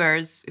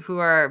consumers who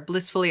are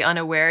blissfully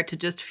unaware to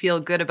just feel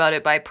good about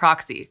it by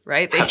proxy,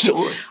 right?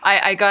 Absolutely.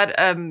 I got,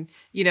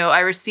 I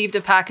received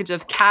a package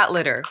of cat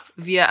litter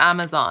via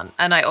Amazon,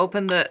 and I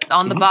opened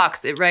the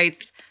box, it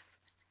writes,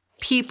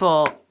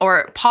 people,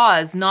 or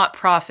pause, not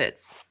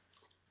profits.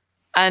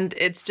 And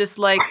it's just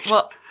like,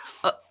 well,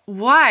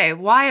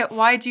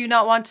 why do you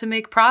not want to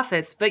make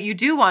profits? But you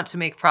do want to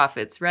make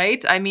profits,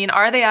 right? I mean,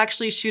 are they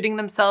actually shooting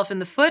themselves in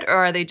the foot, or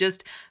are they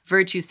just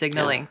virtue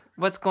signaling? Yeah.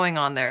 What's going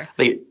on there?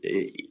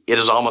 It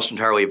is almost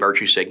entirely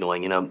virtue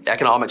signaling.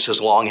 Economics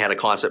has long had a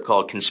concept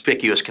called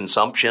conspicuous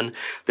consumption.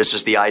 This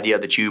is the idea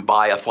that you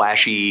buy a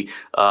flashy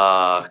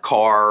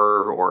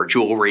car or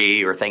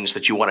jewelry or things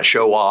that you want to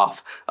show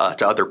off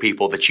to other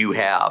people that you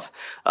have.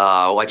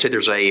 I'd say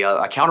there's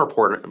a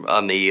counterpart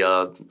on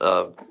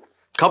the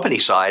company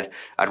side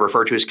I'd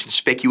refer to as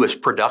conspicuous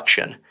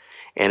production.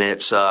 And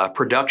it's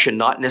production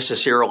not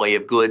necessarily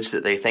of goods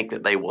that they think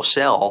that they will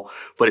sell,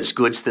 but it's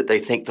goods that they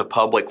think the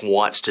public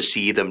wants to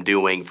see them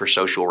doing for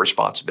social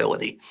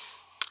responsibility.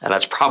 And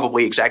that's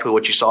probably exactly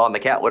what you saw in the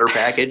cat litter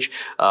package.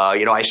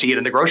 I see it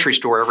in the grocery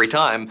store every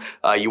time.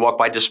 You walk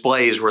by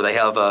displays where they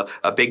have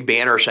a big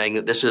banner saying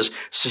that this is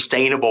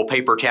sustainable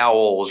paper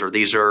towels, or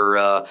these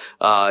are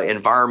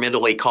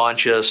environmentally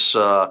conscious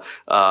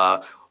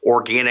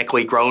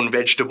organically grown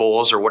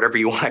vegetables, or whatever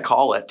you want to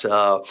call it.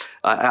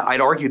 I'd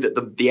argue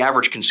that the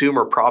average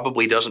consumer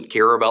probably doesn't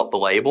care about the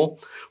label,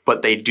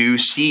 but they do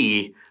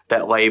see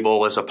that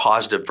label as a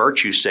positive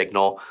virtue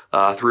signal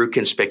through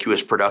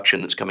conspicuous production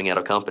that's coming out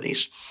of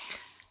companies.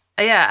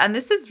 Yeah, and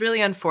this is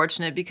really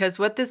unfortunate, because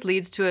what this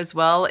leads to as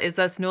well is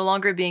us no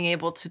longer being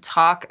able to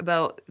talk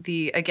about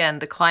the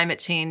climate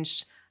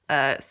change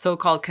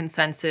so-called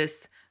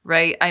consensus.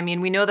 Right. I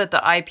mean, we know that the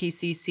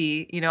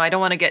IPCC, I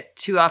don't want to get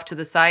too off to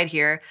the side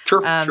here.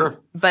 Sure.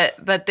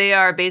 But they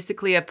are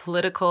basically a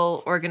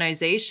political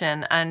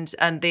organization, and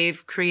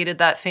they've created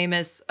that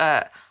famous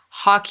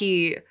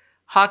hockey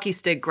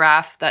stick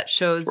graph that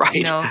shows,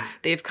 right.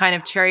 They've kind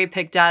of cherry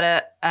picked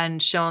data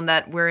and shown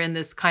that we're in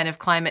this kind of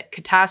climate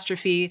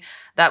catastrophe,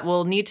 that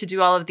we'll need to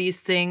do all of these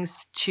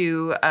things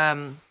to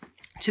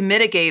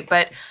mitigate.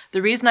 But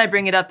the reason I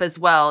bring it up as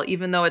well,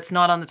 even though it's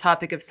not on the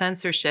topic of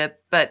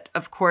censorship, but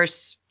of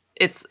course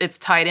it's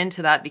tied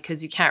into that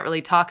because you can't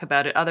really talk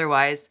about it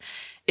otherwise,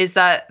 is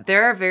that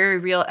there are very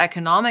real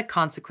economic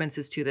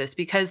consequences to this,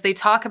 because they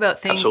talk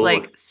about things Absolutely.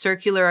 like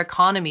circular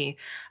economy.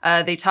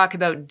 They talk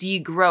about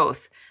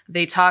degrowth.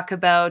 They talk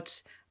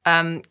about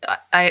I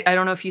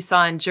don't know if you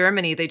saw in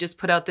Germany, they just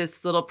put out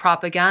this little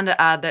propaganda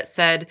ad that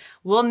said,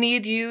 we'll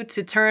need you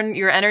to turn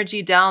your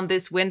energy down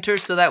this winter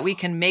so that we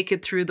can make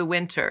it through the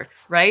winter,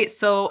 right?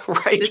 So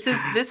right.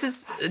 This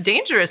is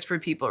dangerous for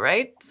people,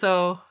 right?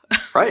 So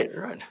Right.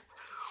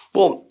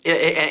 Well,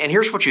 and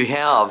here's what you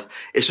have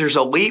is there's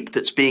a leap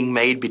that's being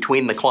made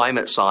between the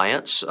climate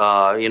science.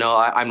 I'm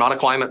not a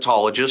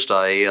climatologist.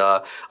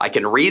 I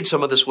can read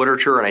some of this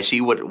literature and I see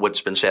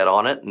what's been said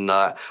on it. And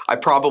I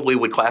probably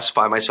would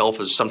classify myself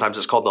as, sometimes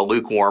it's called the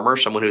lukewarmer,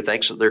 someone who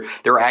thinks that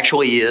there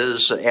actually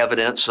is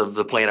evidence of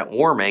the planet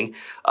warming.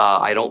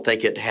 I don't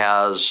think it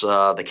has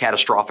the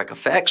catastrophic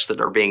effects that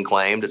are being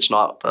claimed. It's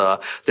not the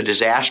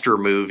disaster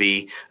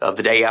movie of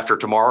The Day After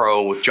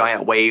Tomorrow with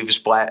giant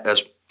waves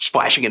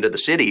splashing into the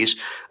cities.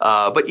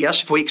 But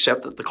yes, if we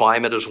accept that the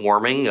climate is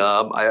warming,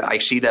 I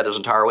see that as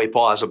entirely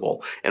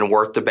plausible and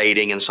worth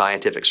debating in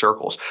scientific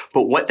circles.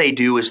 But what they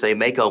do is they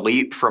make a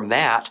leap from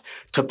that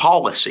to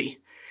policy.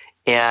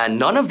 And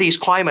none of these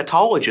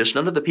climatologists,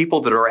 none of the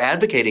people that are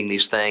advocating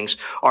these things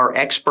are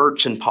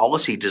experts in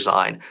policy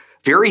design.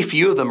 Very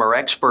few of them are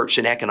experts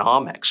in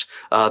economics.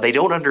 They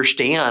don't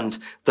understand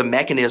the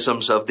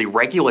mechanisms of the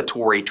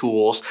regulatory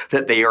tools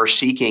that they are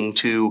seeking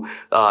to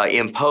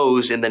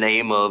impose in the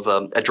name of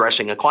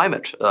addressing a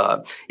climate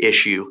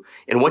issue.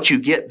 And what you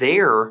get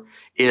there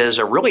is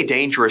a really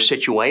dangerous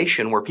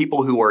situation where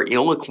people who are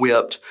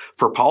ill-equipped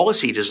for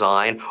policy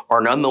design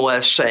are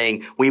nonetheless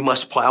saying we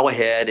must plow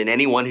ahead, and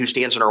anyone who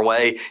stands in our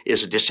way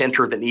is a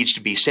dissenter that needs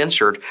to be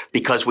censored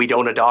because we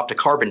don't adopt a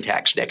carbon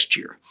tax next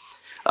year.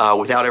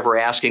 Without ever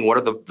asking what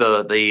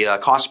are the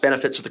cost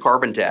benefits of the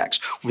carbon tax,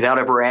 without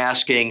ever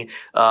asking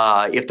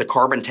if the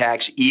carbon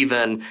tax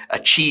even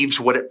achieves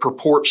what it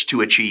purports to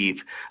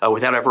achieve,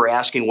 without ever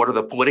asking what are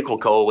the political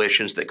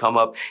coalitions that come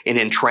up and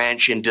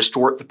entrench and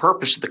distort the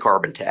purpose of the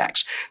carbon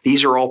tax.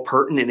 These are all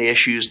pertinent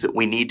issues that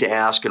we need to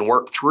ask and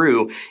work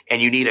through,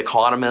 and you need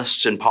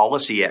economists and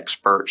policy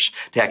experts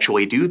to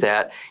actually do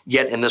that.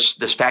 Yet in this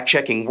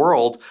fact-checking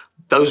world,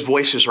 those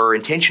voices are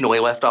intentionally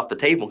left off the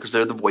table because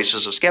they're the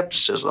voices of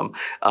skepticism.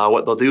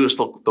 What they'll do is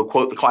they'll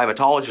quote the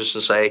climatologists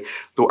and say,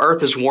 the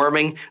Earth is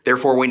warming,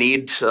 therefore we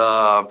need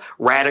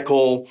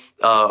radical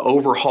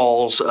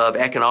overhauls of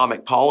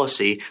economic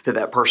policy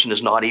that person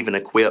is not even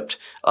equipped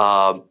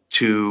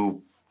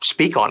to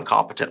speak on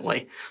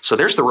competently. So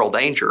there's the real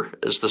danger,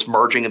 is this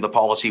merging of the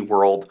policy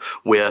world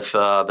with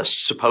the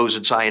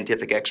supposed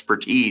scientific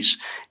expertise.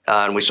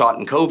 And we saw it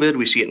in COVID,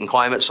 we see it in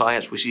climate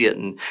science, we see it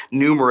in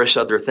numerous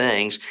other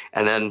things.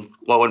 And then,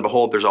 lo and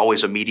behold, there's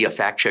always a media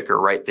fact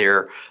checker right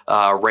there,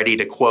 ready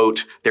to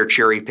quote their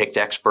cherry-picked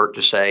expert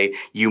to say,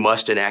 you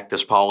must enact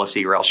this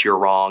policy or else you're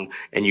wrong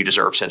and you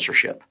deserve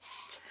censorship.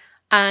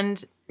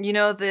 And, you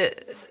know, the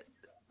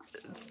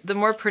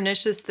more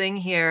pernicious thing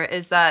here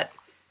is that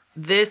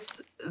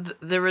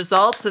the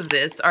results of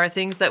this are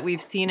things that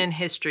we've seen in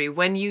history.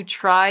 When you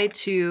try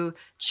to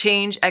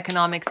change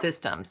economic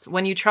systems,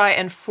 when you try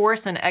and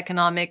force an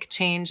economic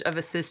change of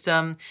a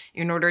system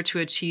in order to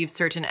achieve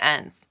certain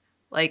ends,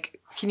 like,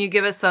 can you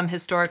give us some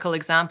historical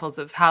examples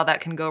of how that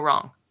can go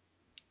wrong?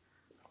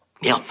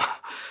 Yeah,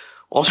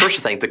 all sorts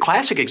of things. The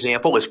classic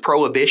example is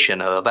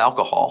prohibition of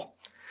alcohol.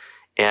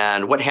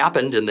 And what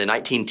happened in the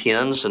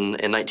 1910s and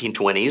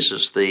 1920s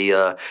is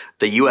the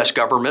U.S.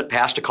 government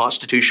passed a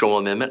constitutional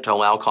amendment to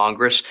allow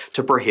Congress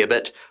to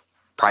prohibit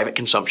private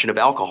consumption of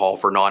alcohol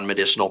for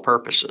non-medicinal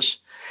purposes.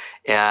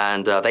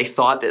 And they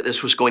thought that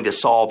this was going to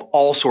solve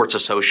all sorts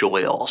of social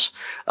ills.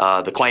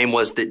 The claim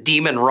was that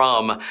demon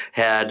rum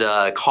had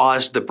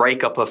caused the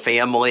breakup of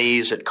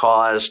families. It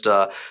caused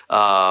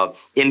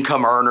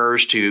income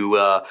earners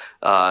to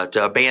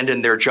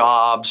abandon their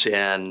jobs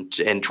and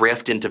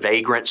drift into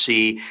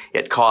vagrancy.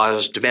 It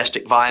caused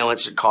domestic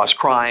violence. It caused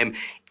crime.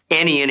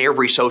 Any and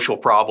every social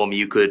problem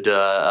you could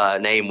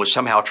name was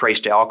somehow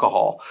traced to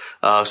alcohol.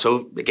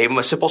 So it gave them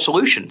a simple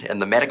solution. And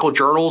the medical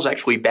journals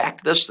actually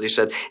backed this. They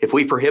said, if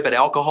we prohibit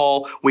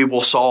alcohol, we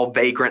will solve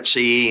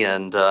vagrancy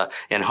and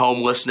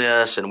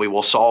homelessness, and we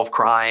will solve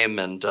crime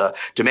and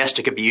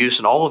domestic abuse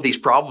and all of these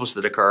problems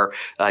that occur.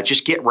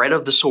 Just get rid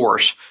of the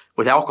source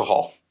with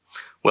alcohol.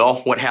 Well,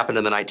 what happened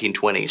in the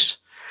 1920s?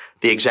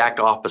 The exact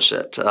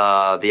opposite.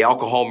 The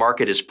alcohol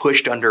market is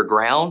pushed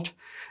underground.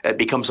 It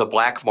becomes a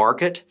black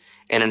market.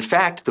 And in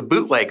fact, the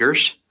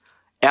bootleggers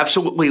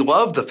absolutely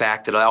love the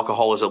fact that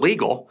alcohol is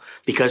illegal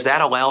because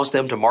that allows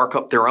them to mark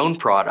up their own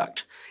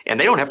product. And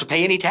they don't have to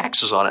pay any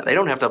taxes on it. They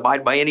don't have to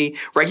abide by any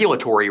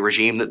regulatory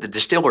regime that the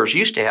distillers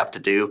used to have to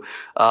do.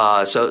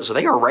 So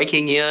they are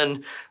raking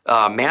in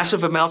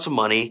massive amounts of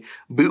money.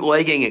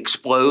 Bootlegging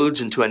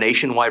explodes into a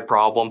nationwide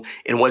problem.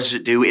 And what does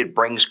it do? It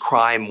brings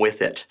crime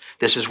with it.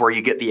 This is where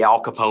you get the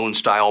Al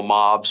Capone-style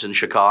mobs in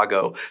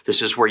Chicago.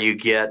 This is where you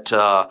get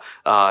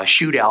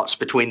shootouts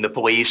between the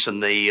police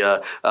and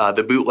the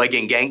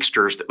bootlegging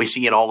gangsters that we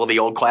see in all of the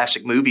old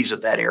classic movies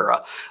of that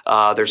era.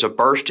 There's a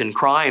burst in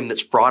crime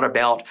that's brought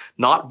about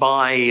not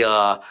by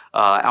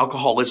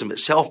alcoholism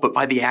itself, but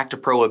by the act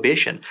of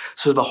prohibition.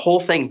 So the whole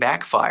thing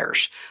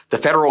backfires. The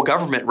federal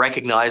government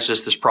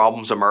recognizes this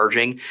problem's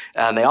emerging,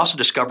 and they also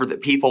discovered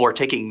that people are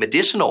taking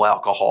medicinal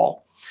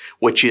alcohol,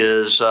 which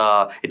is,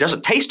 it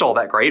doesn't taste all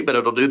that great, but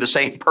it'll do the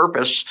same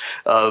purpose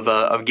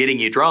of getting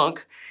you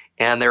drunk.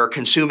 And they're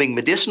consuming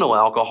medicinal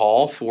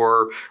alcohol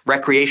for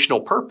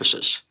recreational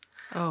purposes.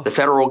 Oh. The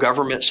federal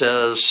government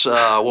says,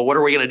 well, what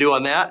are we going to do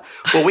on that?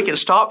 Well, we can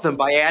stop them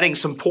by adding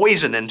some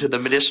poison into the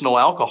medicinal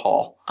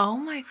alcohol. Oh,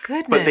 my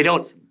goodness.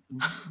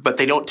 But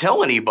they don't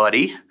tell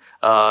anybody.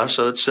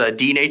 So it's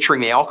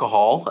denaturing the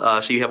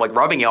alcohol. So you have like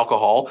rubbing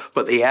alcohol,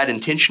 but they add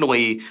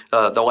intentionally,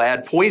 they'll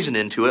add poison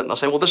into it. And they'll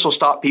say, well, this will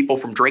stop people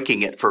from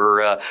drinking it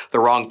for the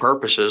wrong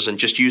purposes and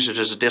just use it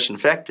as a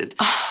disinfectant.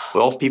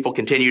 Well, people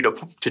continue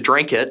to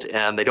drink it,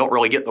 and they don't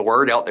really get the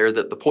word out there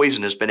that the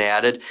poison has been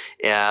added.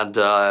 And,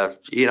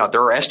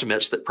 there are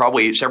estimates that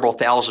probably several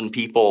thousand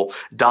people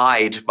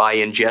died by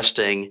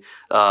ingesting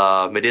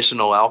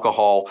medicinal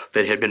alcohol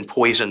that had been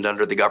poisoned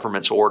under the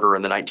government's order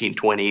in the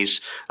 1920s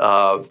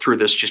through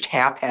this just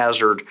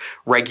haphazard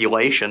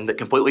regulation that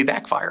completely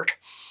backfired.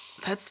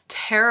 That's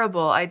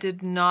terrible. I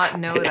did not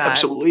know that. It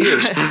absolutely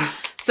is.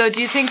 So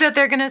do you think that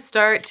they're going to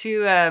start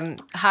to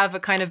have a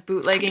kind of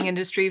bootlegging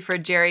industry for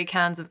jerry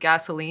cans of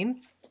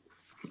gasoline?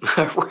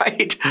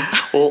 Right.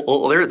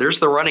 Well, there's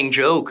the running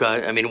joke.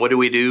 I mean, what do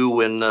we do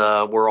when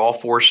we're all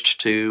forced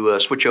to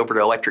switch over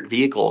to electric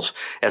vehicles,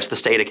 as the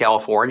state of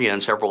California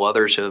and several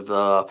others have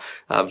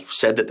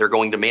said that they're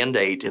going to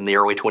mandate in the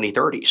early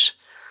 2030s?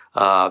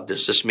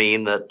 Does this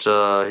mean that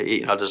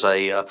does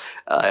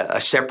a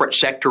separate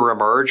sector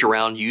emerge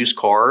around used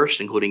cars,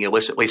 including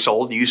illicitly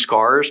sold used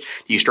cars?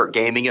 Do you start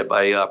gaming it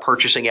by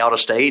purchasing out of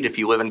state if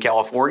you live in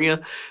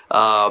California?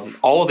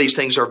 All of these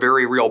things are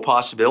very real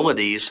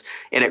possibilities,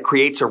 and it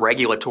creates a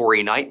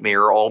regulatory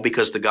nightmare, all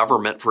because the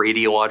government, for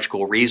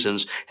ideological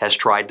reasons, has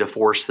tried to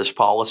force this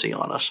policy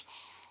on us.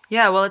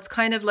 Yeah, well, it's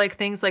kind of like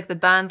things like the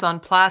bans on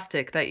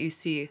plastic that you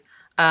see.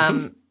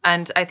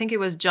 And I think it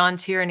was John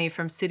Tierney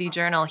from City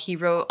Journal. He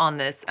wrote on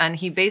this, and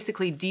he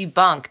basically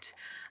debunked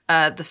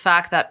the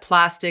fact that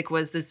plastic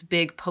was this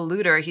big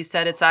polluter. He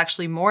said it's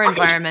actually more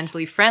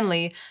environmentally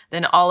friendly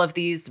than all of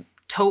these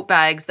tote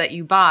bags that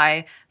you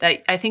buy,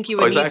 that I think you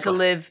would need to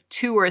live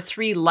 2 or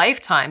 3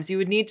 lifetimes. You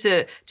would need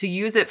to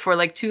use it for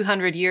like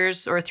 200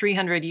 years or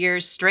 300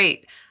 years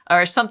straight,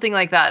 or something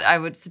like that. I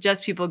would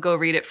suggest people go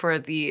read it for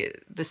the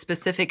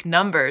specific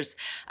numbers.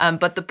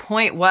 But the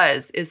point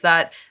is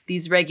that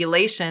these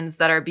regulations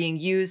that are being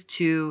used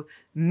to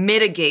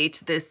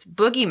mitigate this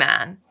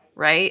boogeyman,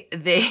 right?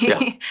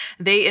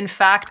 They in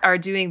fact are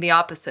doing the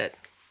opposite.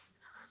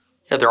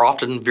 Yeah, they're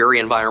often very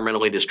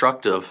environmentally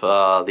destructive.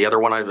 The other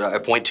one I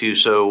point to,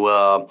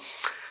 solar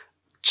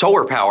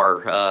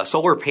power,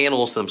 solar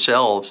panels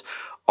themselves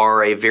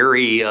are a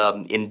very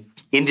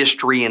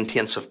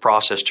industry-intensive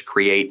process to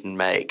create and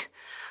make,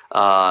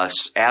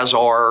 as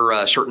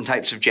are certain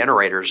types of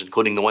generators,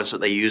 including the ones that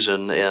they use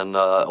in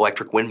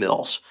electric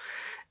windmills.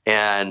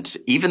 And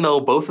even though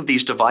both of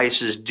these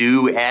devices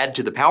do add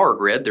to the power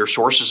grid, they're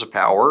sources of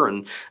power,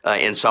 and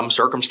in some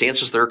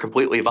circumstances they're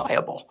completely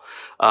viable.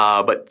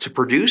 But to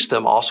produce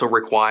them also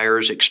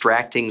requires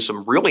extracting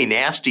some really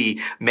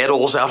nasty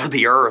metals out of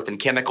the earth and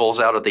chemicals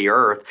out of the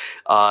earth,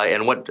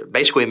 and what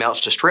basically amounts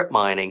to strip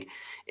mining.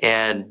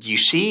 And you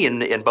see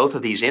in both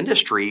of these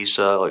industries,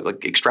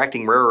 like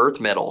extracting rare earth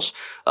metals.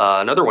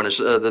 Another one is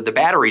the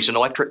batteries in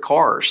electric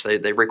cars.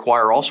 They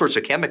require all sorts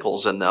of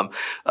chemicals in them.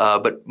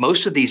 But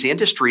most of these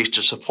industries,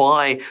 to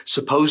supply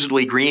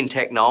supposedly green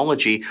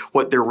technology,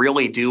 what they're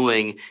really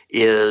doing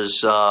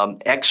is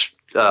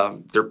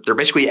they're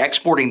basically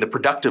exporting the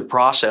productive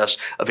process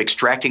of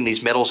extracting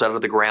these metals out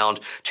of the ground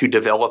to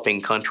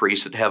developing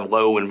countries that have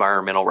low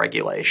environmental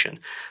regulation.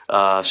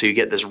 So you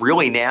get this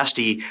really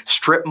nasty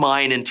strip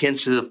mine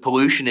intensive,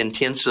 pollution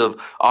intensive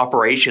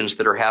operations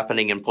that are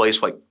happening in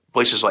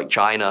places like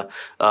China,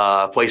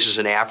 places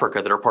in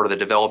Africa that are part of the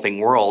developing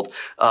world,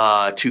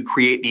 to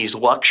create these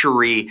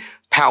luxury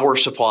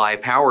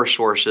power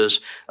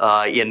sources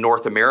in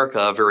North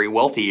America, a very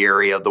wealthy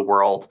area of the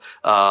world.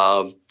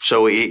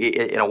 So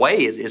in a way,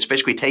 it's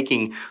basically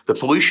taking the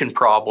pollution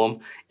problem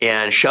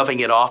and shoving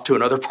it off to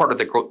another part of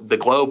the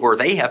globe where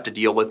they have to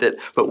deal with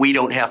it, but we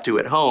don't have to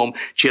at home,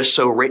 just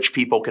so rich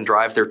people can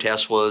drive their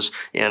Teslas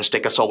and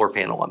stick a solar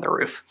panel on their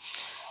roof.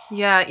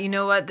 Yeah, you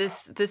know what?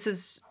 This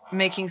is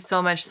making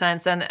so much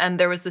sense. And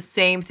there was the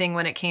same thing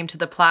when it came to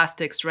the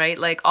plastics, right?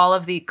 Like all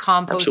of the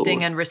composting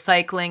Absolutely. and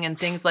recycling and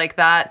things like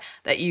that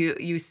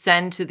you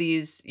send to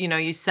these,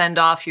 you send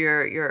off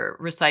your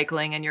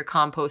recycling and your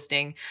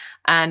composting.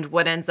 And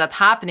what ends up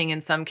happening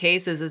in some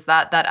cases is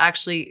that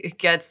actually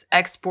gets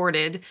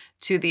exported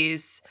to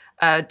these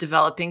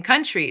developing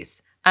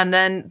countries. And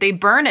then they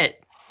burn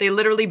it. They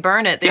literally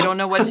burn it. They don't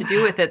know what to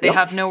do with it. They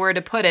have nowhere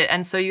to put it.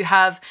 And so you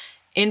have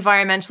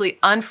environmentally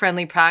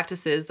unfriendly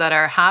practices that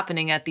are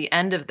happening at the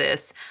end of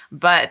this,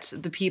 but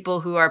the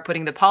people who are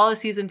putting the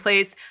policies in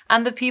place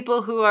and the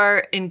people who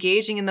are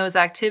engaging in those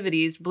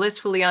activities,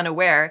 blissfully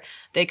unaware,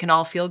 they can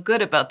all feel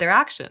good about their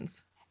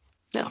actions.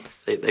 Yeah,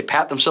 they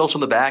pat themselves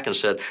on the back and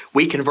said,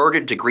 we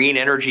converted to green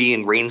energy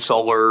and green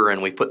solar,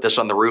 and we put this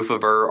on the roof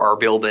of our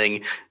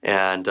building,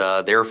 and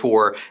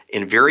therefore,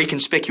 in very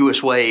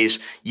conspicuous ways,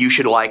 you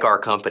should like our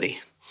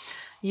company.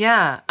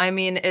 Yeah, I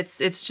mean, it's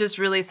just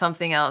really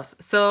something else.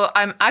 So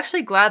I'm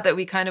actually glad that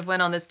we kind of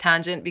went on this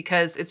tangent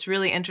because it's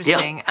really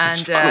interesting. I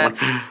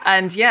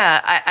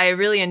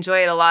really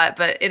enjoy it a lot.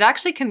 But it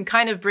actually can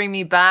kind of bring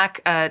me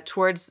back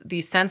towards the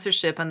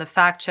censorship and the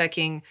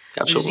fact-checking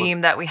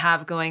regime that we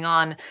have going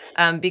on.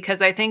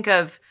 Because I think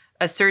of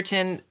a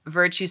certain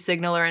virtue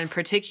signaler in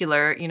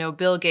particular,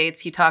 Bill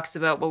Gates, he talks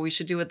about what we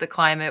should do with the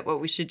climate,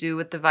 what we should do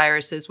with the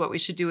viruses, what we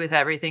should do with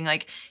everything.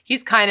 Like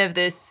he's kind of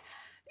this...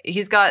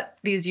 He's got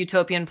these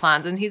utopian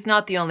plans, and he's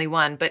not the only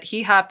one, but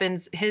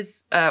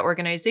his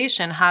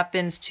organization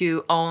happens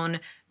to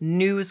own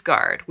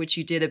NewsGuard, which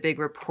you did a big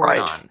report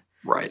on.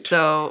 Right.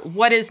 So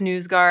what is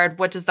NewsGuard?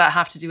 What does that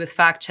have to do with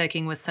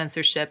fact-checking, with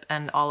censorship,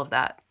 and all of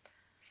that?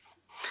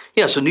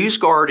 Yeah, so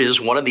NewsGuard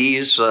is one of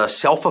these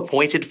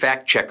self-appointed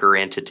fact-checker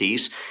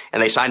entities,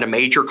 and they signed a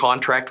major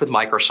contract with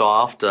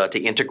Microsoft to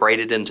integrate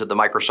it into the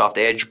Microsoft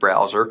Edge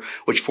browser,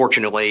 which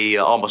fortunately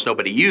almost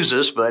nobody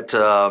uses, but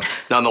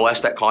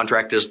nonetheless, that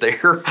contract is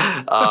there.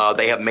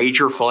 They have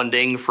major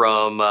funding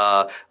from,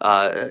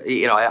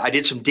 I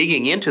did some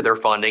digging into their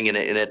funding, and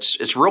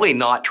it's really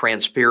not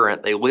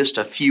transparent. They list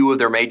a few of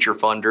their major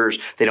funders.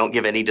 They don't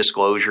give any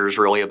disclosures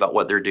really about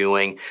what they're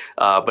doing,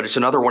 but it's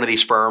another one of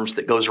these firms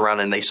that goes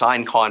around and they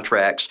sign contracts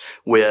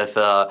with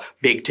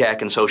big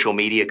tech and social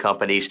media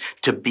companies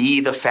to be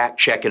the fact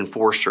check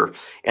enforcer.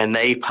 And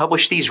they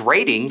publish these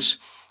ratings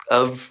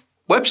of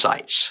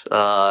websites.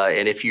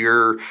 And if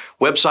your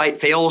website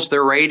fails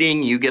their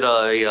rating, you get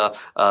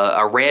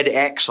a red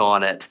X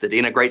on it that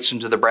integrates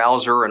into the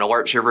browser and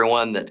alerts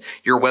everyone that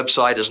your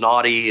website is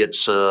naughty.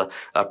 It's a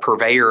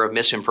purveyor of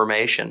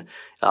misinformation.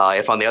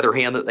 If, on the other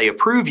hand, that they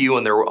approve you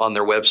on their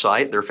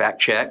website, they're fact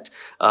checked,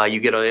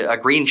 you get a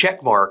green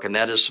check mark, and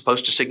that is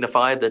supposed to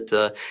signify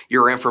that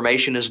your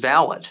information is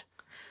valid.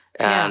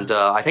 And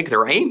I think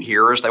their aim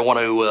here is they want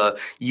to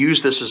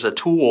use this as a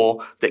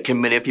tool that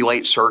can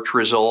manipulate search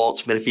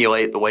results,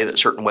 manipulate the way that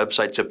certain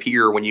websites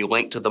appear when you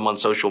link to them on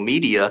social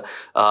media.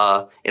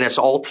 And it's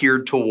all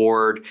tiered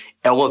toward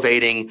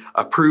elevating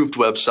approved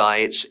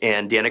websites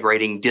and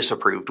denigrating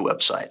disapproved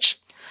websites.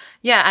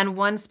 Yeah, and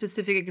one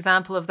specific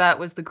example of that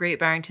was the Great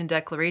Barrington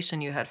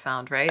Declaration you had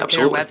found, right?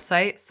 Absolutely. Their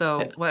website.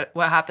 So what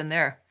happened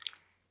there?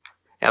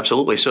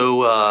 Absolutely.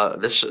 So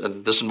this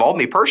involved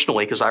me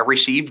personally because I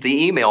received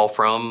the email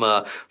from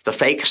the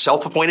fake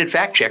self-appointed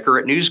fact checker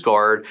at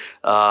NewsGuard,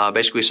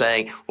 basically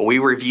saying, "Well, we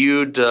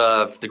reviewed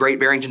the Great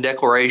Barrington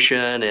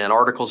Declaration and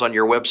articles on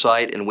your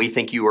website, and we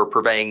think you are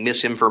purveying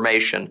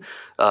misinformation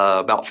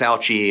about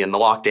Fauci and the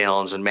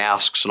lockdowns and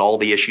masks and all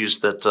the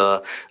issues that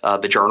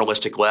the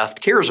journalistic left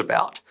cares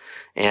about.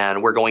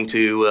 And we're going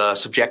to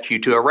subject you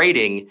to a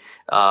rating."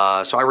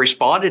 So I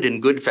responded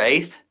in good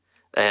faith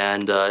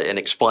and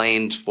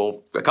explained,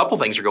 well, a couple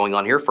things are going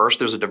on here. First,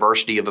 there's a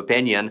diversity of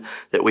opinion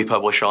that we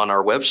publish on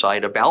our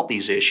website about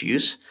these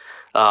issues.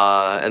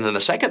 And then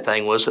the second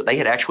thing was that they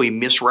had actually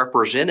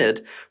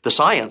misrepresented the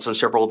science on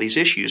several of these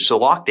issues. So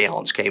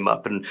lockdowns came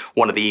up in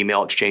one of the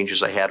email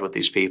exchanges I had with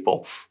these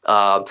people.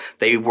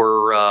 They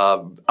were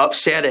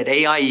upset at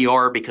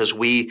AIER because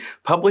we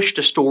published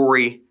a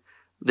story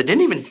that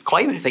didn't even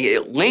claim anything.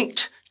 It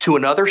linked to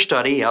another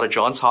study out of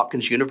Johns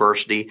Hopkins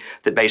University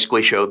that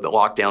basically showed that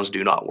lockdowns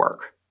do not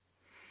work.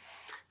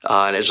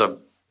 And it's a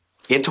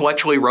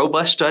intellectually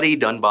robust study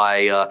done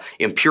by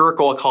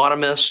empirical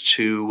economists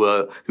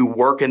who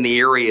work in the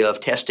area of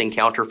testing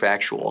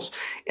counterfactuals.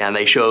 And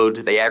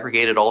they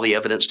aggregated all the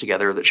evidence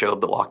together that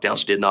showed that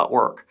lockdowns did not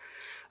work.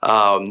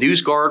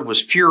 NewsGuard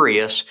was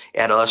furious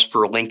at us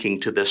for linking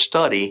to this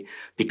study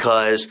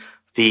because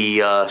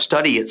the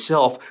study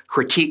itself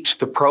critiqued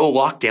the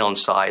pro-lockdown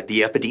side,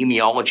 the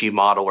epidemiology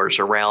modelers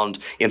around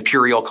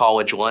Imperial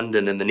College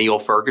London and the Neil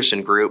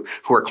Ferguson group,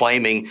 who are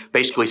claiming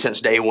basically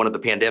since day one of the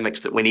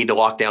pandemics that we need to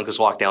lock down because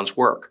lockdowns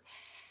work.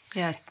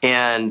 Yes.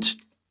 And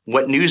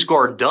what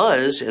NewsGuard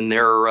does in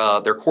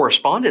their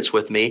correspondence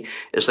with me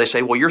is they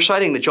say, well, you're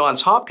citing the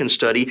Johns Hopkins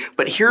study,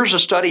 but here's a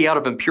study out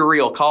of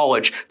Imperial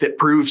College that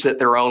proves that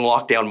their own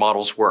lockdown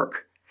models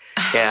work.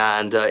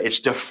 And it's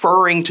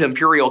deferring to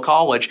Imperial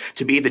College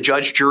to be the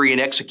judge, jury, and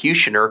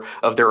executioner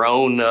of their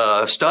own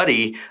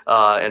study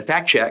and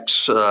fact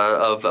checks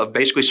of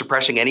basically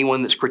suppressing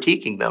anyone that's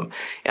critiquing them.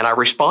 And I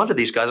respond to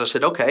these guys. I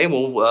said, okay,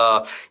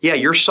 well,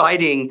 you're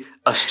citing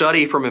a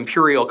study from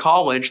Imperial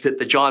College that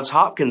the Johns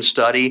Hopkins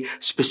study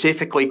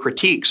specifically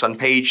critiques on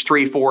page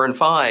 3, 4, and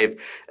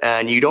 5,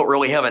 and you don't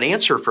really have an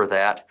answer for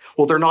that.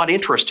 Well, they're not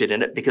interested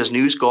in it because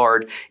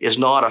NewsGuard is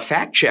not a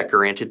fact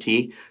checker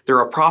entity.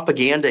 They're a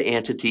propaganda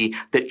entity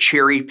that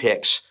cherry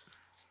picks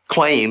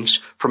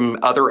claims from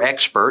other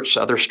experts,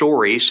 other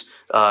stories,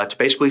 to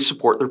basically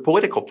support their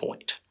political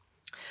point.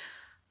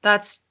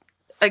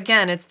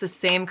 Again, it's the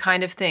same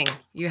kind of thing.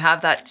 You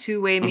have that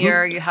two-way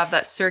mirror, you have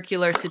that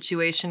circular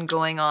situation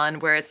going on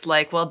where it's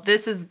like, well,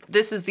 this is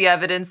the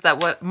evidence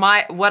that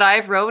what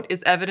I've wrote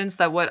is evidence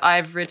that what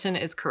I've written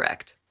is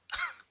correct.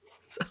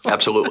 So.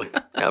 Absolutely.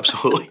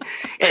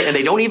 And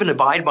they don't even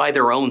abide by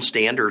their own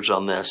standards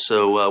on this.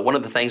 So one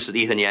of the things that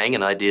Ethan Yang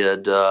and I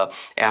did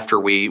after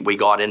we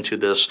got into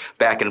this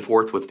back and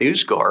forth with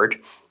NewsGuard,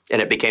 and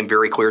it became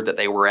very clear that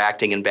they were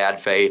acting in bad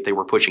faith, they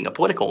were pushing a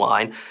political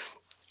line,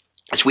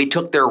 is we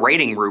took their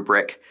rating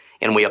rubric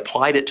and we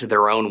applied it to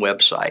their own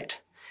website.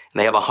 And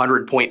they have a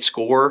 100-point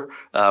score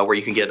where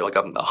you can get like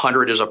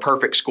 100 is a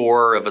perfect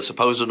score of a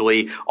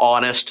supposedly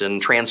honest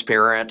and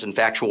transparent and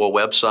factual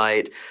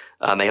website.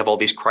 They have all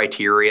these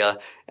criteria.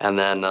 And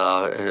then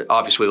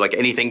obviously like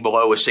anything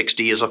below a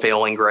 60 is a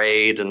failing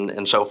grade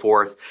and so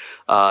forth.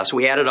 So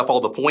we added up all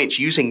the points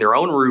using their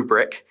own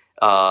rubric,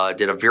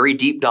 did a very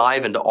deep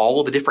dive into all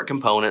of the different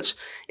components,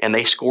 and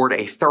they scored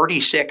a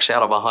 36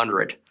 out of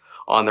 100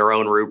 on their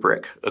own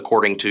rubric,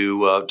 according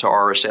to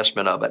our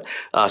assessment of it.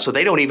 So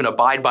they don't even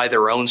abide by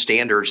their own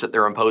standards that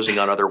they're imposing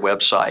on other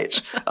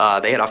websites.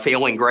 They had a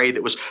failing grade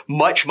that was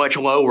much, much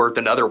lower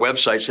than other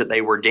websites that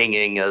they were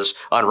dinging as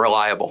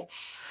unreliable.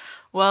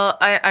 Well,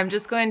 I'm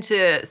just going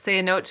to say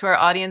a note to our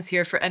audience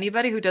here. For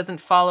anybody who doesn't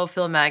follow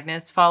Phil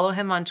Magness, follow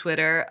him on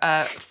Twitter,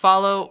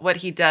 follow what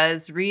he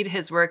does, read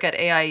his work at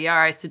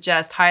AIER. I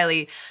suggest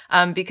highly,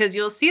 because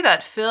you'll see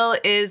that Phil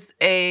is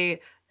a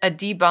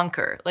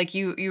debunker. Like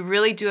you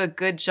really do a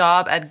good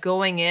job at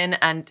going in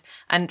and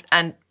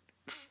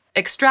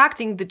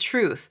extracting the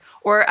truth,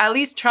 or at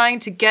least trying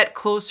to get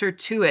closer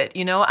to it,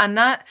 and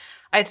that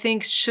I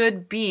think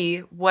should be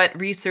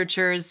what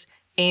researchers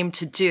aim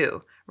to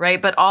do. Right.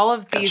 But all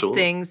of these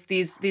Absolutely. things,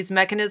 these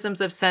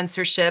mechanisms of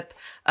censorship,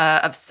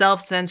 of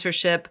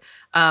self-censorship,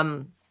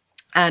 and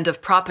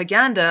of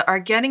propaganda are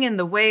getting in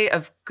the way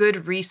of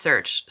good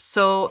research.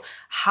 So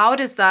how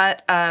does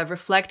that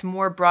reflect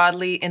more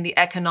broadly in the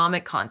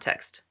economic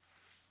context?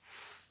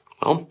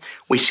 Well,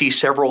 we see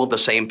several of the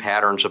same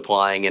patterns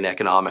applying in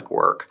economic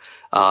work.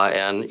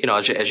 And,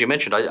 as you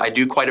mentioned, I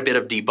do quite a bit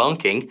of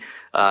debunking,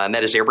 and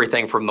that is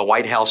everything from the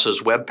White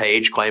House's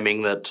webpage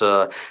claiming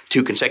that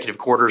 2 consecutive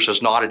quarters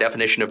is not a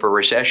definition of a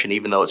recession,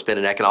 even though it's been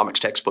in economics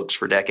textbooks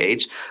for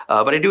decades.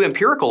 But I do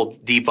empirical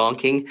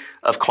debunking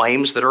of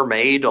claims that are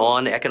made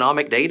on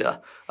economic data.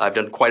 I've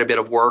done quite a bit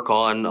of work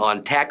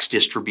on tax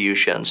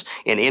distributions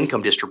and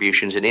income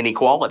distributions and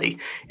inequality.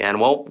 And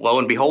well, lo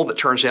and behold, it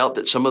turns out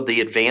that some of the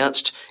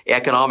advanced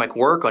economic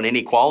work on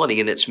inequality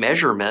and its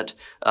measurement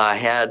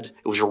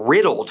was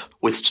riddled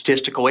with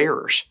statistical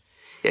errors.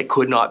 It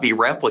could not be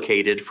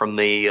replicated from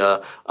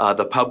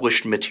the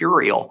published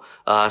material.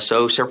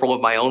 So several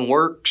of my own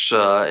works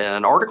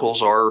and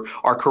articles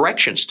are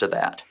corrections to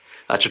that,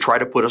 to try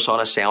to put us on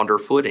a sounder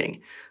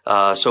footing.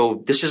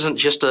 So this isn't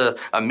just a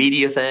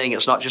media thing.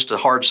 It's not just a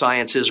hard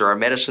sciences or a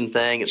medicine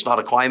thing. It's not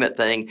a climate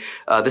thing.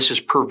 This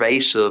is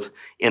pervasive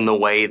in the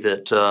way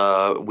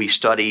that we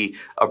study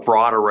a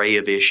broad array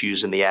of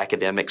issues in the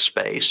academic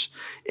space.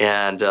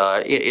 And,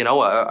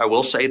 I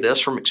will say this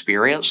from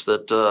experience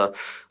that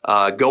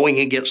going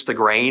against the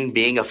grain,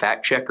 being a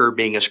fact checker,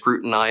 being a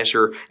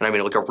scrutinizer, and I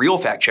mean like a real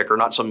fact checker,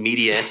 not some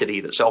media entity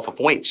that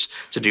self-appoints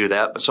to do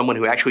that, but someone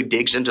who actually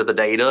digs into the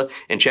data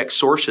and checks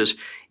sources,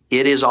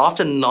 it is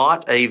often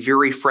not a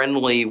very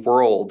friendly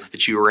world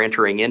that you are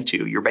entering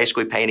into. You're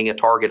basically painting a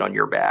target on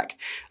your back.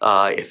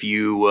 If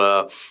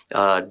you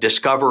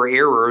discover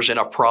errors in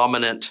a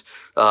prominent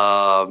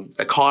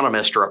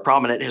economist or a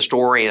prominent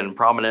historian,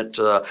 prominent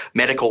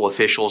medical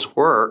official's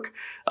work,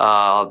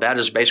 that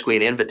is basically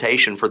an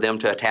invitation for them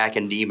to attack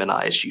and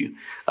demonize you.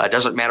 It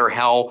doesn't matter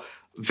how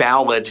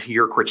valid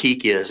your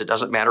critique is. It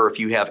doesn't matter if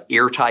you have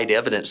airtight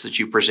evidence that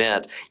you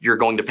present, you're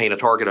going to paint a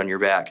target on your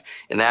back.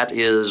 And that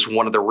is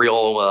one of the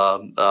real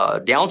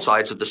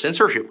downsides of the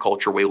censorship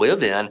culture we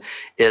live in,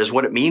 is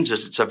what it means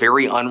is it's a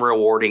very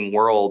unrewarding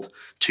world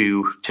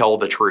to tell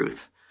the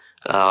truth.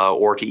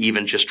 Or to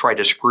even just try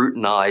to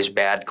scrutinize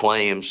bad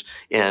claims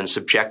and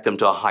subject them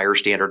to a higher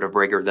standard of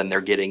rigor than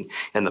they're getting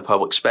in the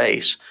public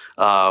space.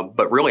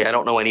 But really, I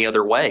don't know any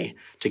other way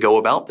to go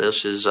about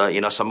this. Is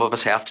some of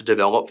us have to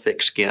develop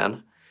thick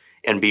skin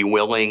and be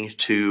willing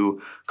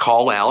to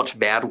call out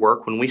bad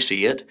work when we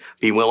see it,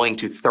 be willing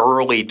to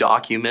thoroughly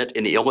document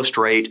and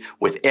illustrate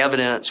with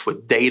evidence,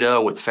 with data,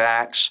 with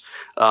facts,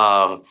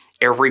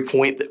 every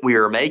point that we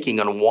are making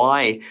on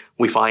why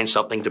we find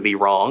something to be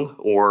wrong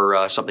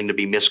or something to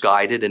be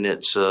misguided in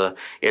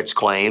its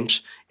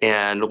claims,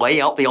 and lay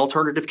out the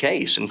alternative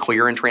case in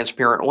clear and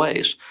transparent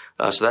ways.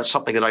 So that's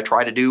something that I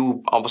try to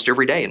do almost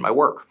every day in my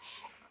work.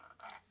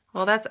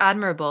 Well, that's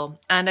admirable.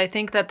 And I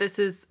think that this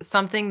is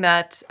something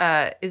that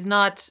is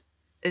not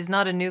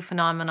a new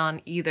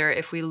phenomenon either.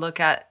 If we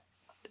look at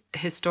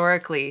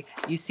historically,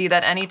 you see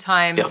that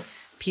anytime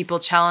people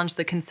challenge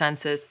the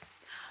consensus,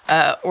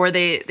 or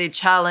they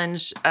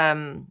challenge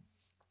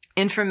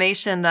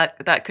information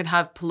that could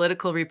have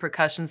political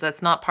repercussions,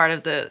 that's not part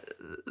of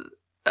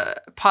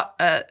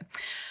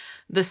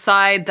the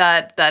side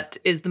that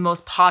is the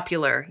most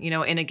popular,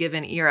 in a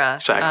given era.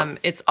 Exactly.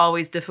 It's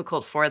always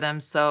difficult for them.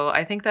 So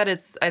I think that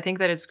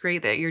it's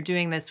great that you're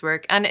doing this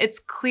work, and it's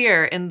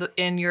clear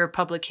in your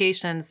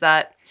publications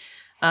that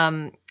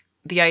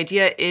the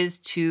idea is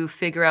to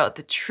figure out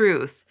the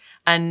truth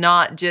and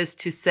not just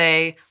to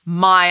say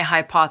my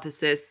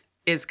hypothesis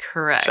is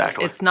correct.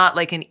 Exactly. It's not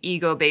like an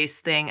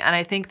ego-based thing. And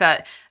I think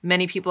that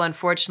many people,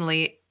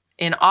 unfortunately,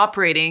 in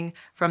operating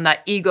from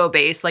that ego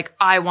base, like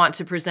I want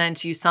to present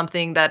to you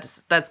something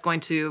that's going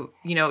to,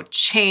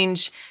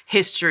 change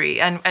history.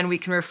 And we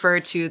can refer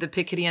to the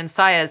Piketty and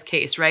Saez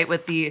case, right?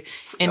 With the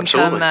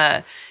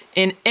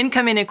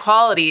income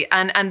inequality.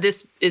 And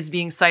this is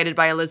being cited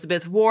by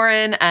Elizabeth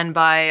Warren and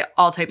by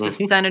all types of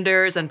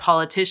senators and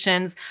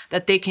politicians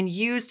that they can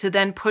use to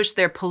then push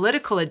their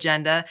political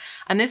agenda.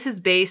 And this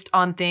is based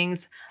on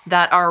things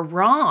that are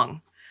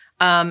wrong,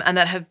 and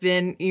that have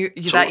been,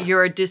 that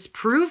you're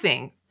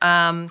disproving.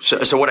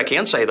 So what I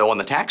can say, though, on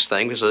the tax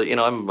thing, is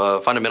I'm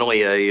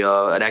fundamentally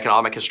an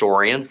economic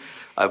historian.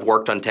 I've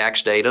worked on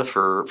tax data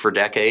for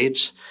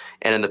decades.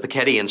 And in the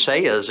Piketty and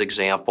Sayers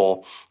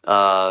example,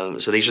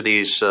 so these are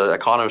these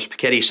economists,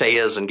 Piketty,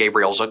 Sayers, and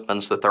Gabriel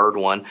Zuckman's the third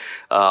one,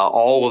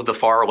 all of the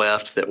far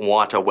left that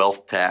want a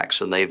wealth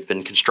tax. And they've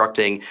been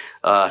constructing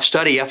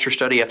study after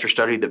study after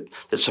study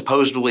that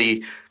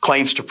supposedly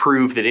claims to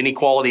prove that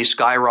inequality is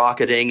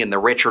skyrocketing and the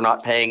rich are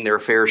not paying their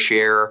fair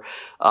share.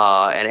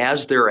 And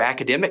as their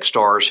academic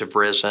stars have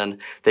risen,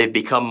 they've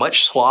become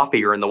much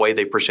sloppier in the way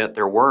they present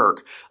their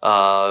work.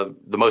 The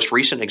most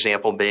recent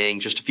example being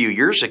just a few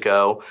years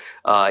ago,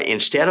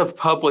 instead of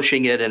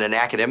publishing it in an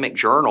academic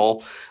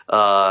journal,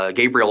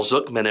 Gabriel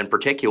Zuckman in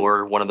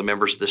particular, one of the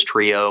members of this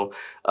trio,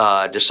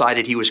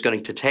 decided he was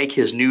going to take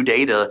his new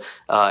data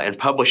and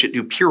publish it,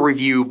 do peer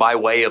review by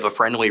way of a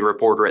friendly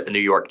reporter at the New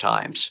York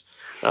Times.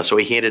 So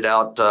he handed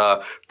out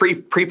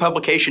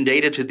pre-publication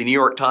data to the New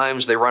York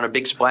Times. They run a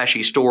big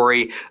splashy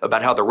story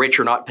about how the rich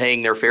are not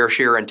paying their fair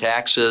share in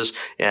taxes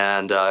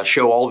and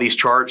show all these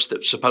charts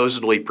that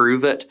supposedly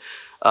prove it.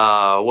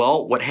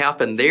 Well, what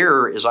happened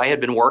there is I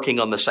had been working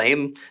on the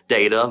same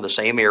data, the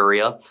same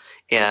area,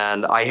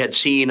 and I had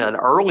seen an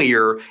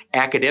earlier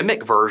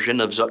academic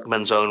version of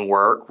Zuckman's own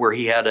work where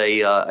he had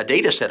a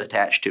data set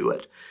attached to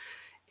it.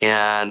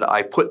 And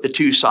I put the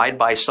two side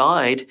by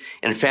side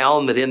and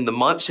found that in the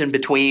months in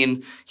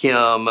between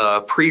him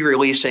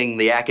pre-releasing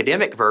the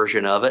academic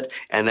version of it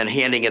and then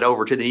handing it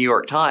over to the New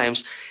York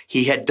Times,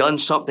 he had done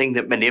something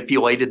that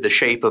manipulated the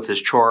shape of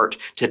his chart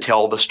to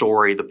tell the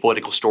story, the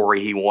political story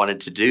he wanted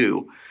to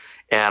do.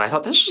 And I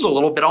thought this was a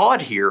little bit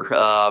odd here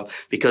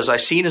because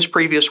I've seen his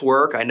previous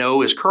work, I know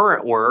his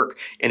current work,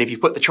 and if you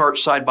put the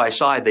charts side by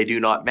side, they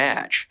do not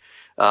match.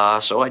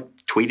 So I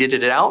tweeted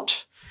it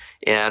out,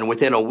 and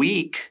within a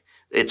week,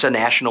 it's a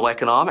national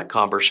economic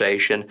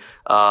conversation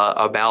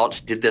about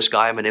did this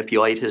guy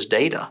manipulate his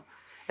data?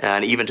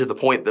 And even to the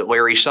point that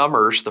Larry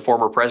Summers, the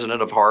former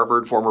president of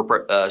Harvard,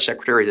 former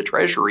secretary of the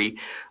Treasury,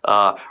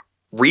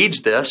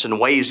 reads this and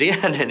weighs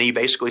in, and he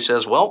basically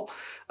says, well,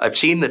 I've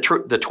seen the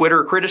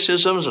Twitter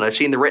criticisms and I've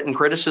seen the written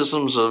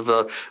criticisms of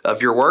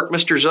your work,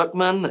 Mr.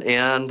 Zuckman,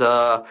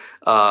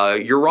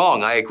 and you're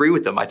wrong. I agree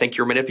with them. I think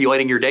you're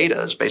manipulating your data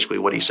is basically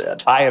what he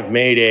said. I have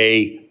made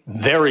a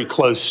very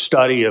close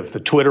study of the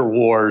Twitter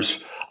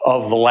wars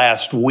of the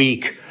last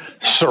week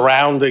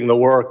surrounding the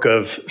work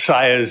of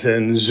Sayers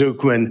and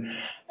Zuckman.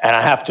 And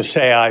I have to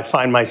say, I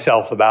find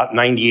myself about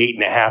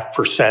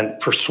 98.5%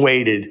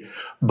 persuaded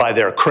by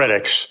their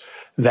critics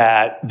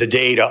that the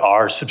data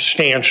are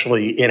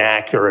substantially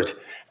inaccurate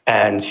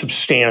and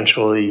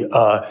substantially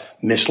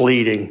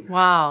misleading.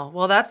 Wow.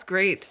 Well, that's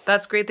great.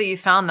 That's great that you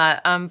found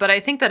that. But I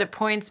think that it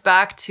points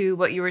back to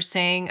what you were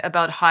saying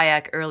about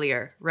Hayek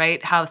earlier,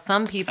 right? How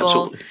some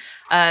people,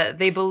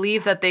 they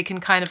believe that they can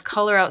kind of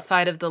color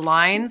outside of the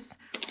lines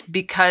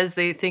because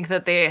they think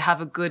that they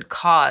have a good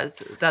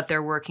cause that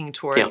they're working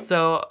towards. Yeah.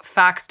 So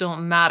facts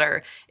don't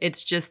matter.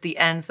 It's just the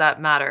ends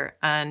that matter.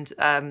 And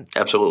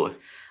absolutely.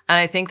 And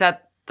I think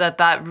that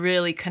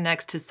really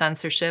connects to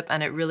censorship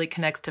and it really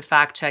connects to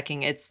fact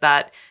checking. It's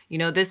that,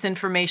 this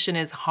information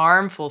is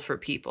harmful for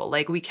people.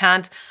 Like we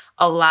can't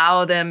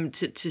allow them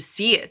to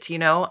see it,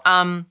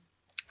 And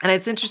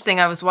it's interesting.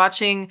 I was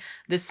watching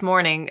this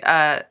morning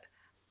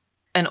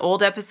an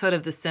old episode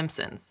of The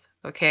Simpsons,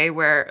 okay,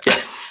 where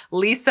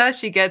Lisa,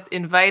 she gets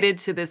invited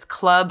to this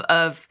club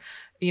of,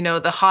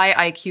 the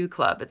high IQ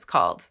club, it's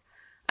called.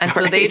 And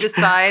so they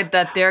decide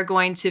that they're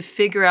going to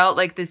figure out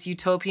like this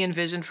utopian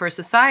vision for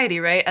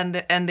society, right?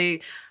 And they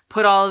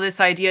put all of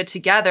this idea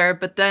together,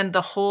 but then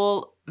the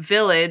whole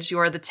village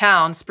or the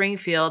town,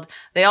 Springfield,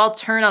 they all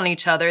turn on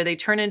each other. They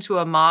turn into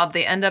a mob.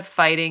 They end up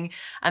fighting,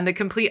 and the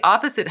complete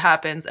opposite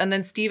happens. And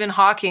then Stephen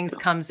Hawking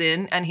comes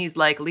in, and he's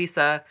like,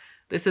 Lisa,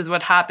 this is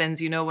what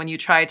happens, when you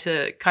try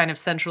to kind of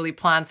centrally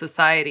plan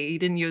society. He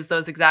didn't use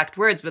those exact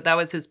words, but that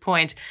was his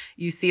point.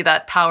 You see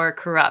that power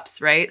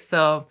corrupts, right?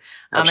 So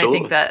I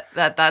think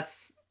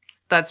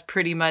that's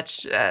pretty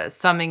much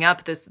summing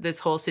up this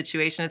whole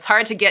situation. It's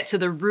hard to get to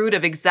the root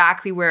of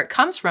exactly where it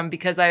comes from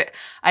because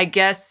I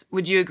guess,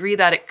 would you agree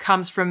that it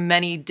comes from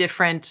many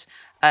different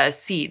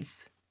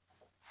seeds?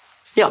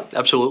 Yeah,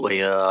 absolutely.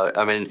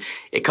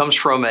 It comes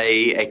from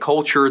a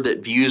culture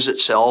that views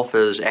itself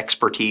as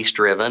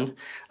expertise-driven.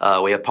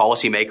 We have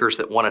policymakers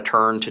that want to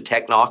turn to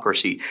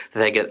technocracy.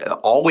 They get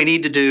all we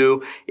need to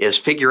do is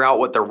figure out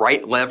what the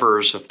right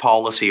levers of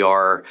policy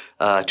are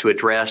to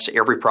address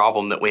every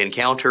problem that we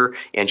encounter,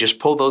 and just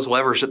pull those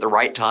levers at the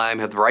right time,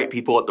 have the right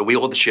people at the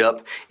wheel of the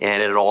ship,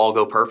 and it'll all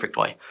go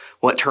perfectly.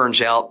 Well, it turns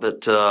out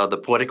that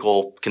the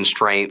political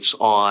constraints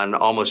on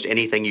almost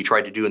anything you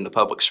try to do in the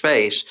public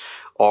space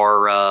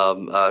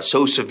are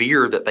so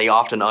severe that they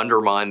often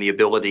undermine the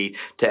ability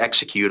to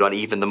execute on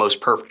even the most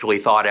perfectly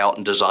thought out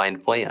and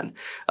designed plan.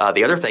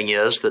 The other thing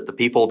is that the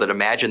people that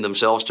imagine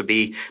themselves to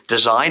be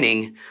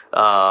designing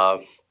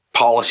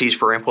policies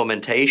for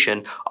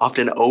implementation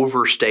often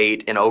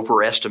overstate and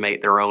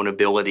overestimate their own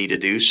ability to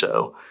do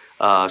so.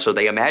 So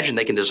they imagine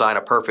they can design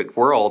a perfect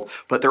world,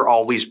 but they're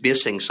always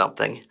missing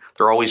something.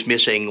 They're always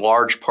missing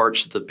large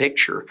parts of the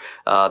picture.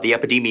 The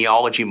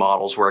epidemiology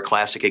models were a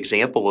classic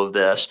example of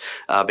this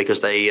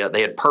because they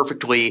had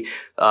perfectly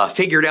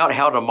figured out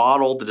how to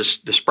model the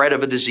spread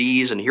of a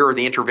disease, and here are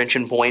the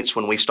intervention points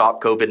when we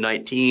stop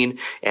COVID-19,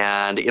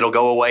 and it'll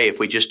go away if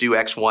we just do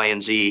X, Y,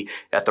 and Z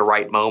at the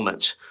right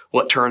moments.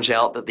 Well, it turns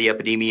out that the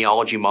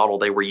epidemiology model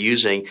they were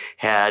using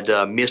had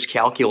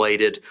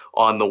miscalculated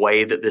on the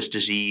way that this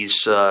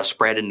disease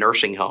spread in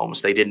nursing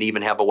homes. They didn't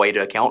even have a way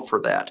to account for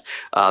that.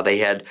 They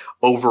had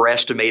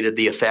overestimated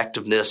the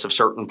effectiveness of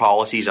certain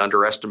policies,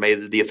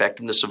 underestimated the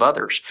effectiveness of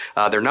others.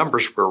 Their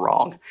numbers were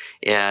wrong.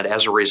 And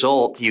as a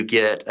result, you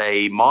get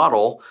a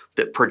model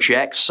that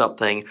projects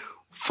something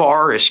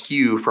far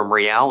askew from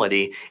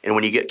reality. And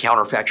when you get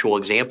counterfactual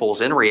examples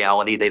in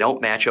reality, they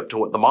don't match up to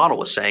what the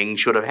model is saying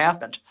should have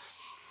happened.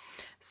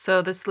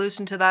 So the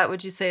solution to that,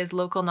 would you say, is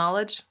local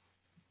knowledge?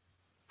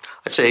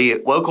 I'd say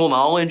local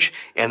knowledge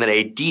and then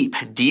a deep,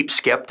 deep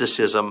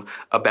skepticism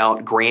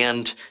about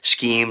grand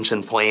schemes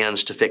and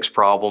plans to fix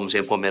problems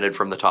implemented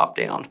from the top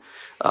down.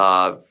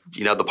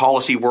 The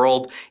policy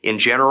world in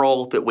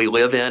general that we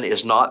live in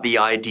is not the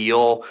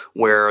ideal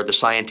where the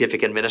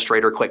scientific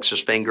administrator clicks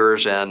his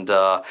fingers and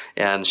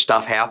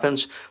stuff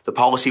happens. The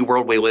policy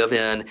world we live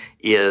in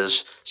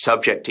is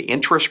subject to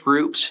interest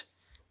groups.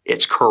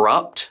 It's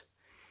corrupt.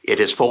 It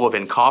is full of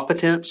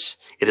incompetence.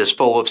 It is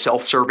full of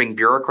self-serving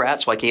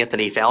bureaucrats like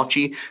Anthony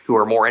Fauci who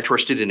are more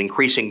interested in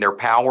increasing their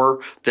power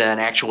than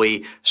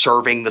actually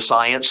serving the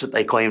science that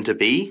they claim to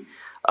be.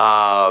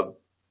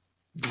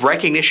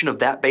 Recognition of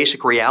that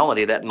basic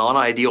reality, that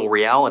non-ideal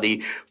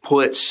reality,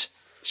 puts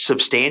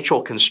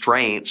substantial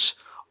constraints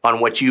on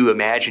what you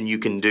imagine you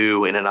can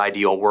do in an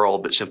ideal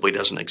world that simply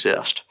doesn't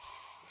exist.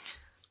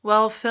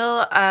 Well,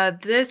 Phil,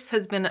 this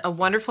has been a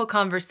wonderful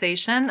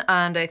conversation,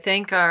 and I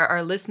thank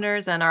our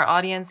listeners and our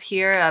audience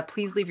here.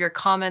 Please leave your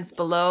comments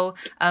below.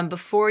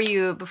 Before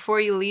you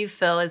leave,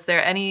 Phil, is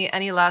there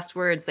any last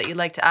words that you'd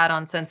like to add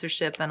on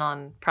censorship and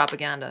on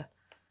propaganda?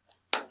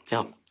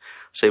 Yeah.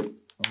 So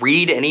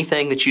read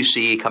anything that you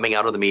see coming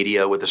out of the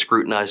media with a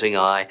scrutinizing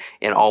eye,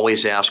 and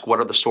always ask, what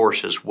are the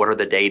sources? What are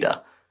the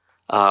data?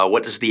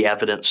 What does the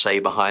evidence say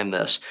behind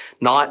this?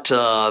 Not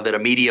that a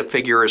media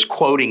figure is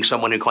quoting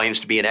someone who claims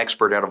to be an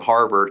expert out of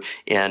Harvard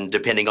and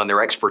depending on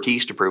their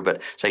expertise to prove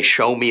it. Say,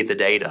 show me the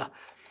data,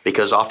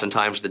 because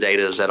oftentimes the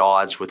data is at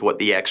odds with what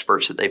the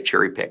experts that they've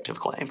cherry-picked have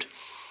claimed.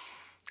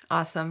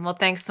 Awesome. Well,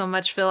 thanks so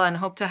much, Phil, and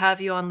hope to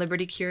have you on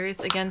Liberty Curious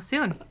again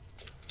soon.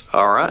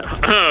 All right.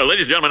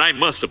 Ladies and gentlemen, I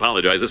must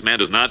apologize. This man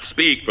does not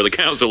speak for the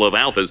Council of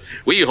Alphas.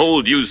 We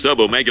hold you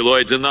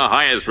subomeguloids in the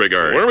highest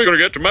regard. When are we going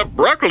to get to my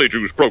broccoli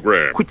juice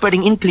program? Quit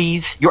butting in,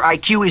 please. Your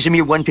IQ is a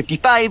mere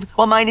 155,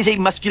 while mine is a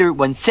muscular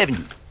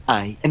 170.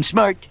 I am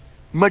smart,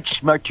 much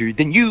smarter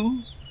than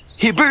you.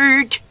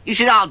 Hibbert! You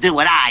should all do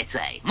what I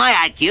say. My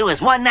IQ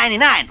is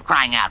 199 for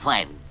crying out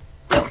loud.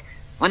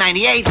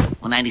 198,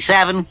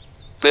 197.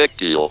 Big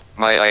deal.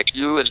 My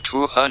IQ is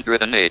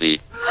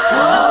 280.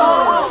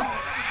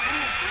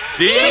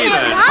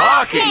 Stephen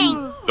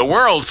Hawking! The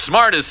world's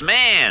smartest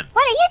man!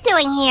 What are you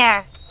doing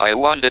here? I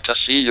wanted to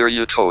see your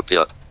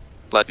utopia,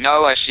 but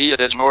now I see it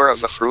as more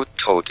of a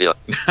fruitopia.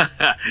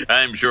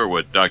 I'm sure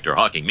what Dr.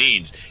 Hawking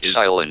means is...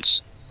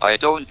 Silence. I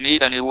don't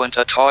need anyone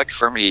to talk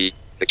for me,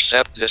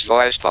 except this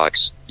voice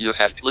box. You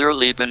have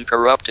clearly been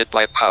corrupted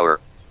by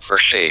power. For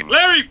shame.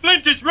 Larry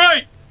Flint is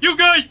right! You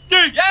guys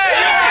stink!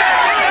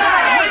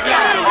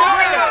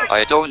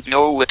 I don't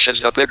know which is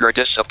the bigger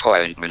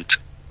disappointment.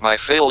 My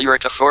failure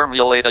to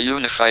formulate a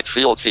unified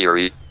field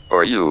theory,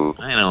 or you.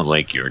 I don't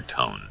like your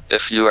tone.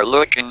 If you are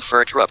looking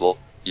for trouble,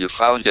 you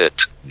found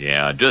it.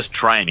 Yeah, just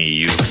try me,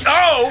 you...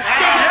 Oh!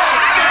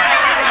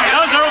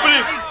 Now's our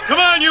opening! Come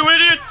on, you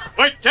idiots!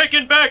 We're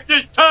taking back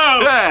this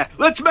town! Yeah,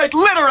 let's make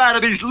litter out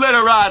of these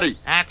literati!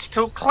 That's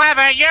too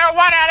clever, you're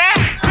one of them!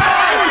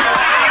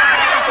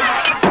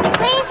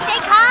 Please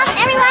stay calm,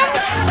 everyone.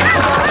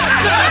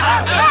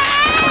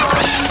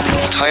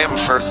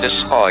 Time for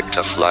this hog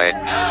to fly.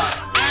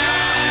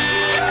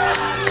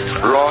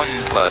 Wrong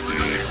button.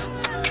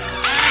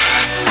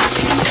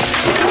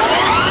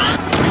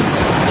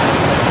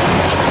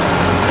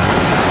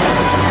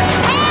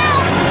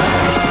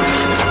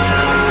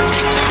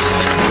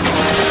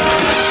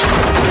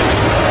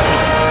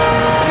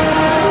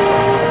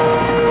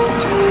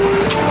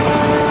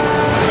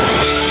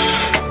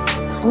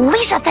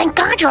 Lisa, thank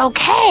God you're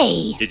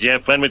okay. Did you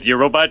have fun with your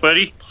robot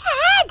buddy?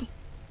 Dad!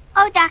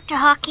 Oh, Dr.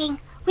 Hawking,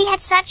 we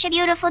had such a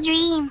beautiful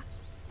dream.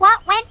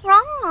 What went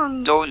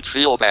wrong? Don't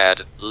feel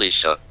bad,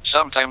 Lisa.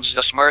 Sometimes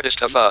the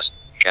smartest of us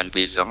can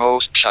be the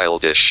most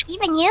childish.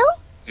 Even you?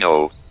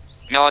 No,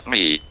 not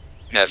me.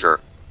 Never.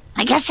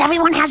 I guess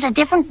everyone has a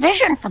different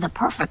vision for the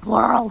perfect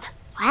world.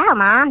 Wow,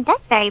 Mom,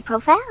 that's very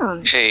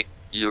profound. Hey,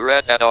 you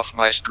read that off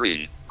my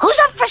screen. Who's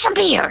up for some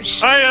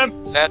beers? I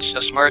am. That's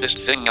the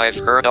smartest thing I've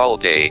heard all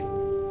day.